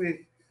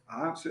 rugby,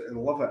 I absolutely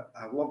love it.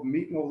 I love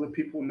meeting all the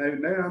people now.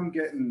 Now I'm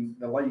getting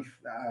the life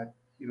that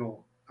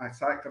I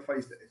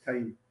sacrificed at the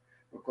time,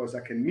 because I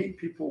can meet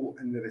people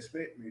and they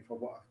respect me for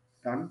what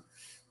I've done,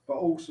 but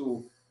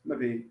also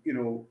maybe,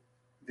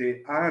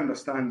 I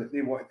understand that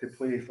they wanted to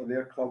play for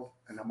their club,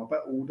 and I'm a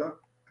bit older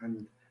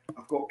and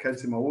I've got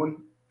kids of my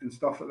own and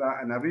stuff like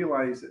that. And I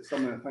realised that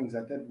some of the things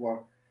I did were,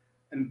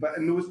 but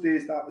in those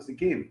days that was the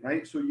game,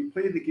 right? So you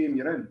play the game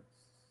you're in.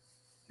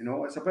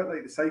 It's a bit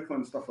like the cycling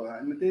and stuff like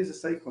that. In the days of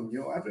cycling,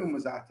 everyone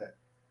was at it,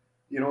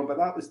 but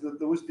that was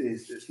those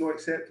days. It's not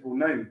acceptable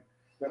now.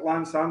 But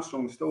Lance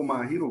Armstrong's still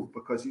my hero,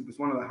 because he was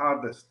one of the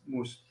hardest,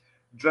 most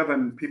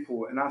driven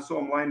people. And I saw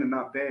him lying in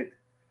that bed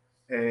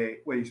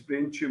with his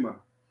brain tumour.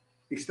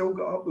 He still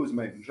got up those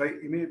mountains, right?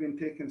 He may have been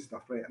taking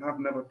stuff, right? And I've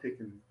never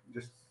taken,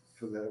 just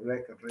for the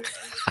record,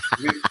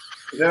 right?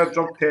 Their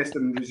drug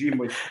testing regime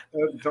was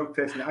drug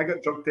testing. I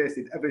got drug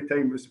tested every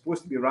time. It was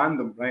supposed to be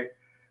random, right?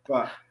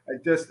 But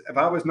if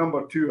I was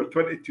number 2 or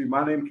 22,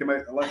 my name came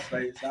out the list,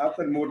 right? So I've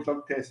done more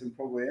drug tests than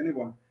probably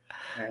anyone.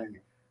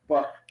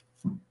 But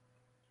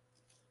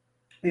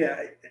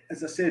yeah,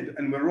 as I said,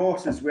 and with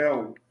Ross as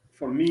well,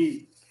 for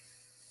me,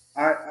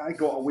 I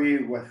got away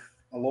with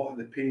a lot of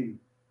the pain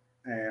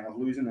of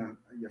losing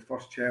your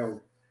first child,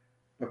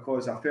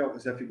 because I felt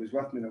as if he was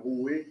with me the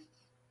whole way.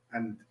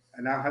 And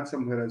I had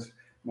somewhere as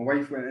my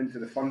wife went into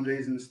the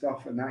fundraising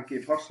stuff, and that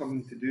gave her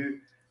something to do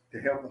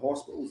to help the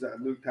hospitals that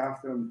had looked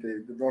after him,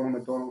 the Ronald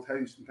McDonald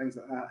House and things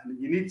like that. And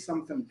you need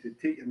something to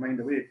take your mind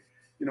away.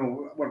 You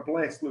know, we're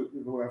blessed. Look,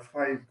 we have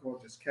 5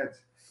 gorgeous kids.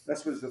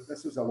 This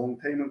was a long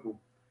time ago.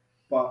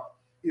 But,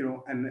 you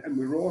know, and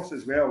with Ross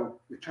as well,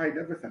 we tried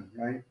everything,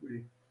 right?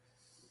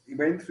 He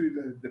went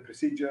through the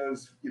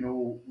procedures, you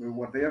know, we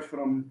were there for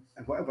him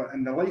and whatever.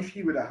 And the life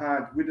he would have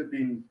had would have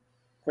been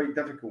quite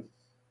difficult.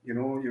 You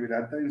know, you would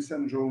have Down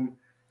syndrome,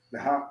 the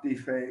heart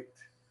defect,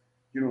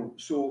 you know.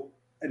 So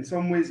in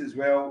some ways as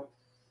well,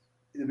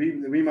 the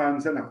wee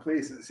man's in a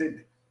place that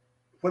said,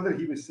 whether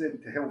he was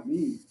sent to help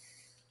me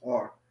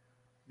or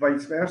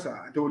vice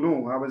versa, I don't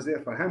know. I was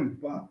there for him,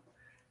 but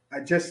I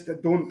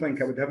don't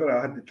think I would ever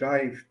have had the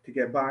drive to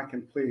get back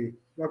and play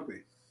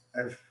rugby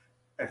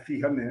if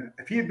he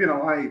had been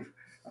alive.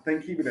 I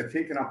think he would have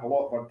taken up a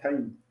lot of our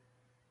time,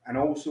 and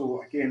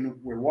also again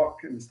with work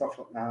and stuff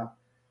like that.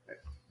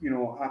 You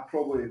know, I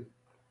probably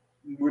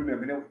wouldn't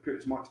have been able to put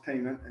as much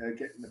time into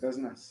getting the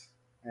business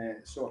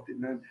sorted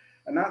now.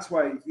 And that's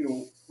why, you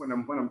know, when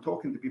I'm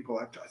talking to people,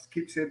 I just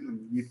keep saying to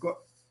them, you've got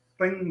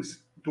things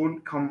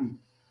don't come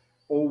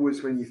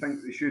always when you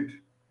think they should,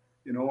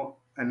 you know.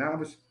 And I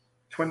was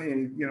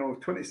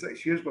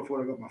 26 years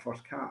before I got my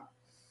first cat.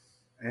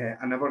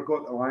 I never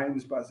got the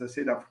Lions, but as I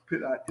said, I've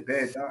put that to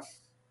bed.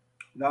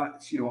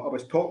 That's, you know, I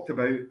was talked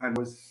about and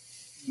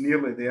was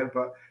nearly there,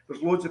 but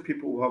there's loads of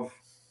people who have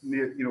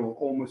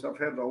almost, I've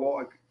heard a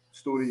lot of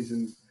stories,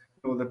 and,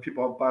 you know, that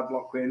people have bad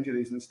luck with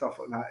injuries and stuff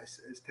like that.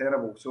 It's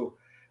terrible. So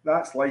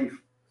that's life.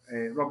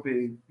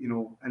 Rugby, you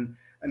know, and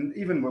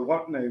even with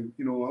work now,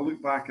 you know, I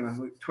look back and I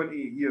look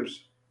 28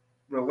 years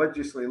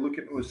religiously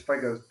looking at those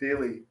figures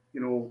daily, you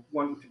know,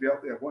 wanting to be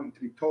up there, wanting to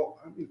be top.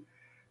 I mean,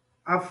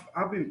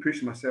 I've been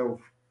pushing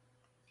myself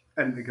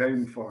in the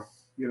ground for,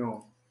 you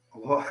know,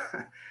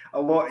 a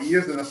lot of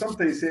years, and I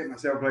sometimes say to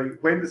myself,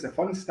 like, when does the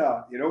fun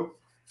start, you know?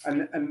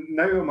 And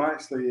now I'm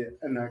actually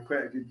in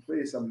quite a good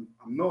place. I'm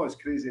not as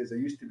crazy as I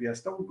used to be. I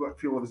still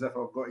feel as if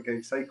I've got to go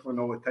out cycling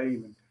all the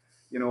time, and,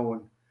 you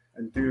know,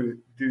 and do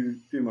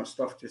my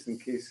stuff just in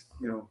case,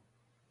 you know.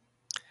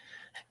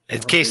 In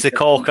case the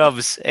call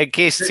comes, in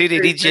case Tony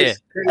needs you.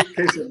 In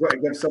case I've got to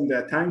give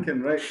somebody a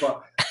tanking, right?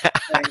 But,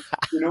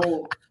 you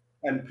know,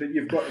 and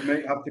you've got to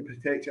might have to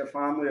protect your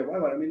family or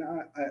whatever. I mean,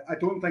 I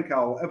don't think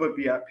I'll ever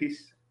be at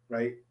peace,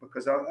 right?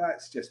 Because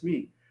that's just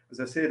me. As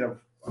I said,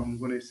 I'm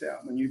going to set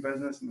up my new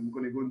business and I'm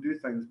going to go and do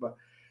things. But,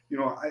 you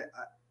know,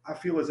 I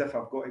feel as if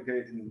I've got to go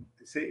out and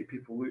say to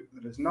people, look,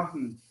 there's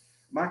nothing,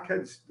 my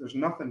kids, there's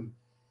nothing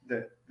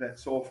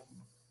that's off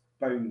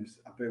bounds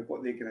about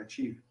what they can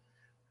achieve.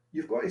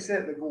 You've got to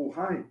set the goal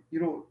high. You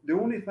know, the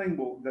only thing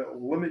that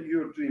will limit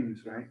your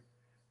dreams, right,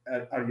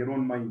 are your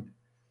own mind.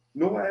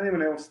 Not what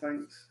anyone else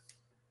thinks.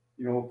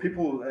 You know,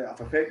 people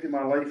have affected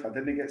my life. I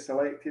didn't get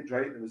selected,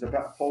 right? There was a bit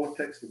of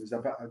politics. There was a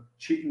bit of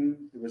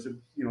cheating. There was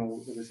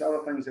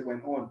other things that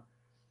went on.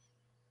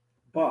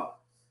 But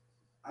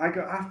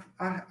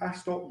I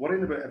stopped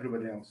worrying about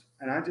everybody else,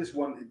 and I just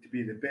wanted to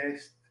be the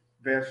best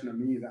version of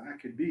me that I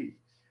could be,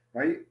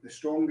 right? The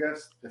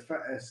strongest, the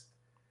fittest,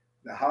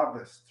 the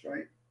hardest,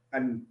 right?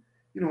 And,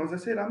 you know, as I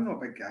said, I'm not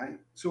a big guy.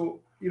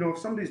 So, you know, if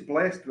somebody's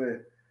blessed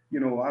with, you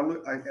know,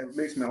 it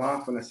makes me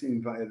laugh when I see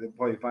the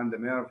boy Van der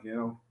Merwe, you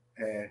know.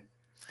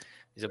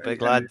 He's a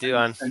big lad,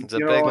 Duan. He's a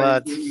big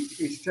lad.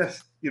 He's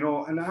just, you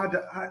know, and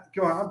I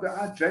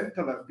dreamt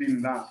of it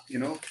being that, you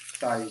know,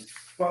 size.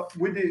 But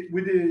would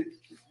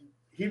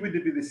he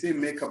be the same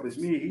makeup as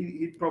me?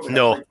 He'd probably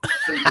no,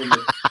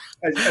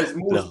 as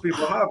most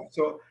people have.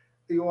 So,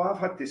 you know, I've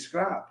had to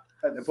scrap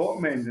at the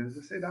bottom end. And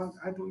as I said,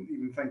 I don't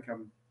even think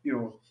I'm, you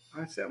know,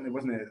 I certainly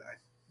wasn't a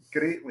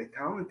greatly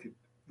talented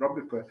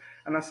rugby player,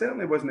 and I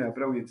certainly wasn't a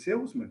brilliant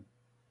salesman.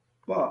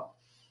 But,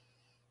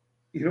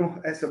 you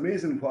know, it's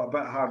amazing what a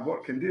bit of hard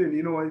work can do. And,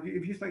 you know,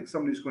 if you think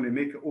somebody's going to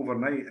make it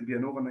overnight and be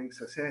an overnight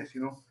success,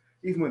 you know,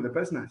 even with the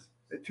business,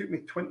 it took me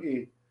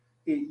 28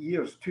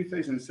 years,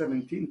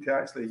 2017, to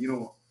actually, you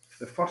know,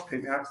 the first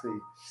time to actually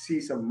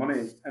see some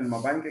money in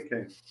my bank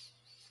account,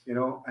 you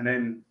know, and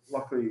then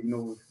luckily, you know,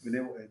 we've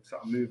been able to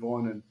sort of move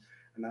on,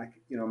 and I,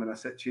 you know, I'm in a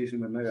situation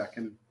where now I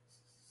can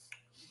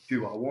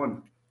do what I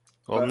want.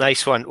 Well,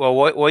 nice one. Well,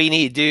 what you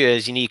need to do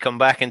is you need to come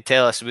back and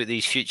tell us about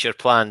these future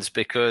plans,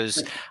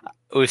 because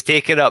we've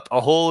taken up a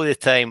whole of the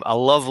time. I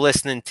love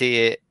listening to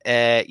you.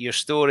 Your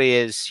story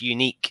is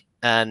unique,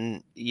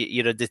 and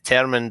you're a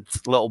determined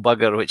little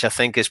bugger, which I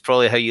think is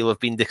probably how you'll have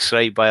been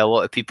described by a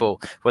lot of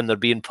people when they're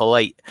being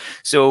polite.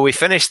 So we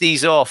finish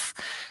these off.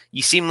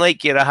 You seem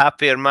like you're a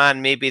happier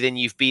man maybe than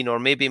you've been, or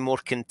maybe more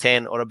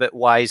content or a bit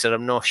wiser.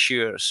 I'm not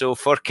sure. So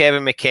for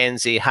Kevin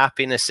McKenzie,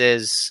 happiness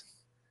is?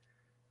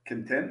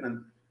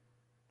 Contentment.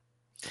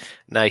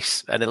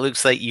 Nice. And it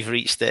looks like you've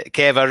reached it.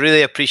 Kev, I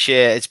really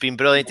appreciate it. It's been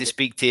brilliant to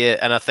speak to you,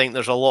 and I think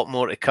there's a lot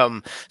more to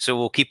come. So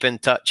we'll keep in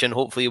touch, and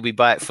hopefully you'll be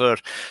back for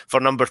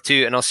number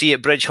 2. And I'll see you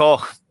at Bridge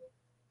Hall.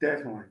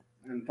 Definitely.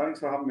 And thanks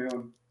for having me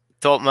on.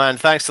 Top man.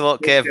 Thanks a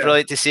lot, Kev.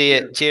 Brilliant to see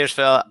you. Cheers,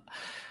 fella.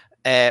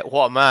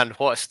 What a man,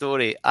 what a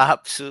story.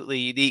 Absolutely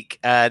unique.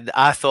 And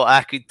I thought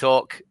I could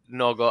talk,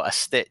 not got a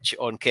stitch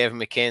on Kevin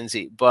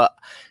McKenzie, but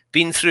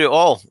been through it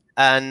all.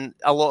 And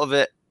a lot of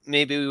it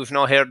maybe we've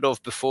not heard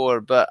of before,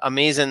 but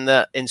amazing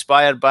that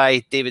inspired by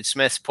David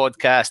Smith's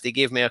podcast, he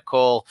gave me a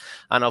call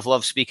and I've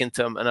loved speaking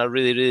to him, and I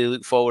really, really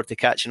look forward to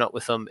catching up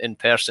with him in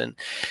person.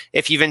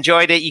 If you've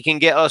enjoyed it, you can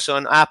get us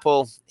on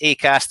Apple,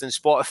 Acast and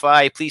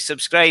Spotify. Please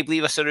subscribe,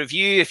 leave us a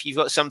review. If you've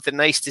got something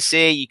nice to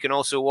say, you can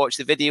also watch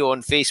the video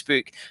on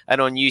Facebook and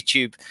on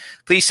YouTube.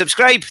 Please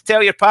subscribe,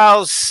 tell your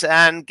pals,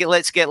 and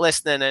let's get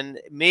listening, and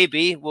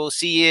maybe we'll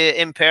see you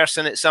in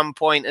person at some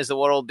point as the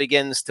world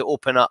begins to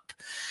open up.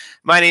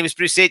 My name is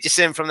Bruce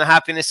Aitchison from the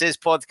Happiness Is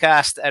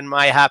podcast, and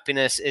my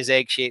happiness is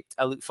egg-shaped.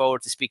 I look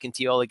forward to speaking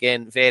to you all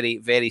again very,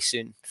 very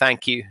soon.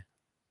 Thank you.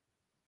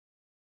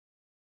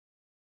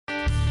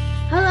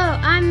 Hello,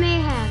 I'm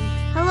Mayhem.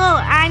 Hello,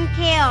 I'm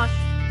Chaos.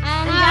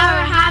 And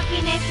our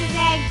happiness is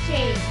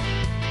egg-shaped.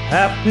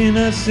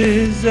 Happiness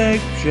is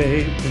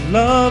egg-shaped and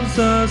love's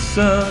a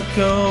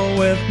circle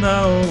with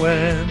no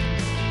end.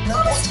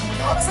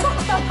 I was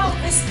talking about how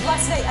this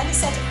last night, and he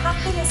said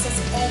happiness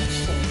is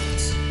egg-shaped.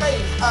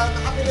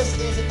 Happiness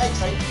is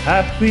egg-shaped.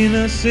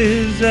 Happiness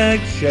is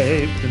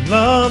egg-shaped and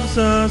love's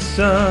a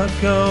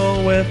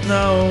circle with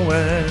no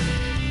end.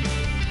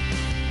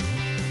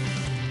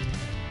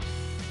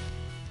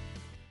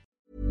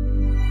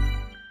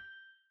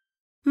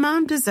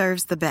 Mom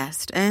deserves the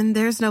best, and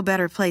there's no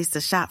better place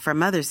to shop for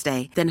Mother's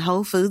Day than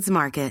Whole Foods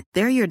Market.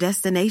 They're your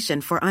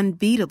destination for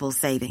unbeatable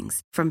savings,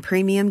 from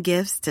premium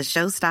gifts to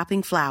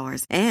show-stopping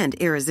flowers and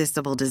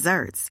irresistible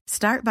desserts.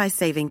 Start by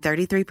saving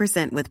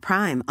 33% with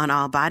Prime on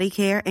all body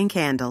care and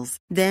candles.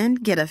 Then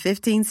get a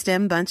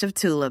 15-stem bunch of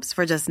tulips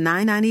for just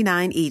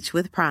 $9.99 each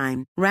with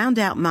Prime. Round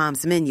out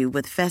Mom's menu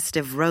with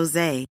festive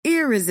rosé,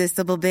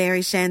 irresistible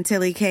berry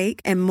chantilly cake,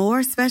 and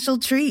more special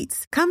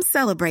treats. Come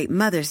celebrate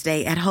Mother's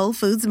Day at Whole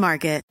Foods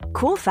Market.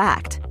 Cool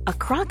fact, a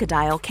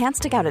crocodile can't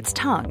stick out its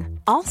tongue.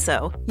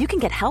 Also, you can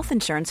get health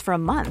insurance for a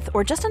month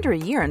or just under a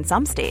year in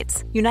some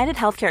states. United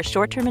Healthcare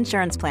short-term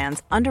insurance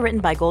plans, underwritten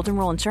by Golden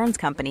Rule Insurance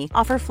Company,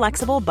 offer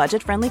flexible,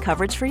 budget-friendly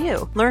coverage for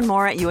you. Learn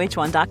more at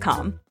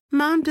uh1.com.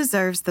 Mom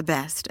deserves the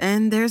best,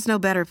 and there's no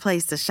better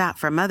place to shop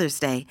for Mother's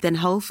Day than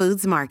Whole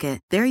Foods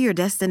Market. They're your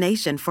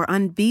destination for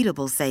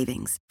unbeatable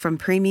savings, from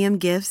premium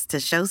gifts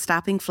to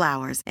show-stopping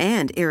flowers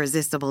and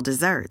irresistible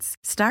desserts.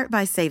 Start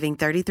by saving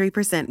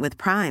 33% with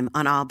Prime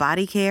on all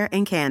body care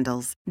and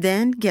candles.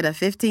 Then get a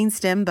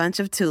 15-stem bunch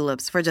of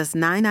tulips for just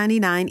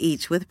 $9.99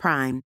 each with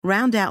Prime.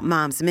 Round out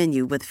Mom's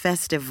menu with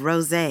festive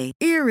rosé,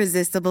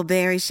 irresistible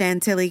berry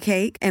chantilly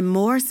cake, and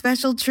more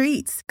special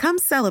treats. Come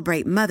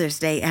celebrate Mother's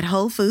Day at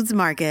Whole Foods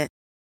Market.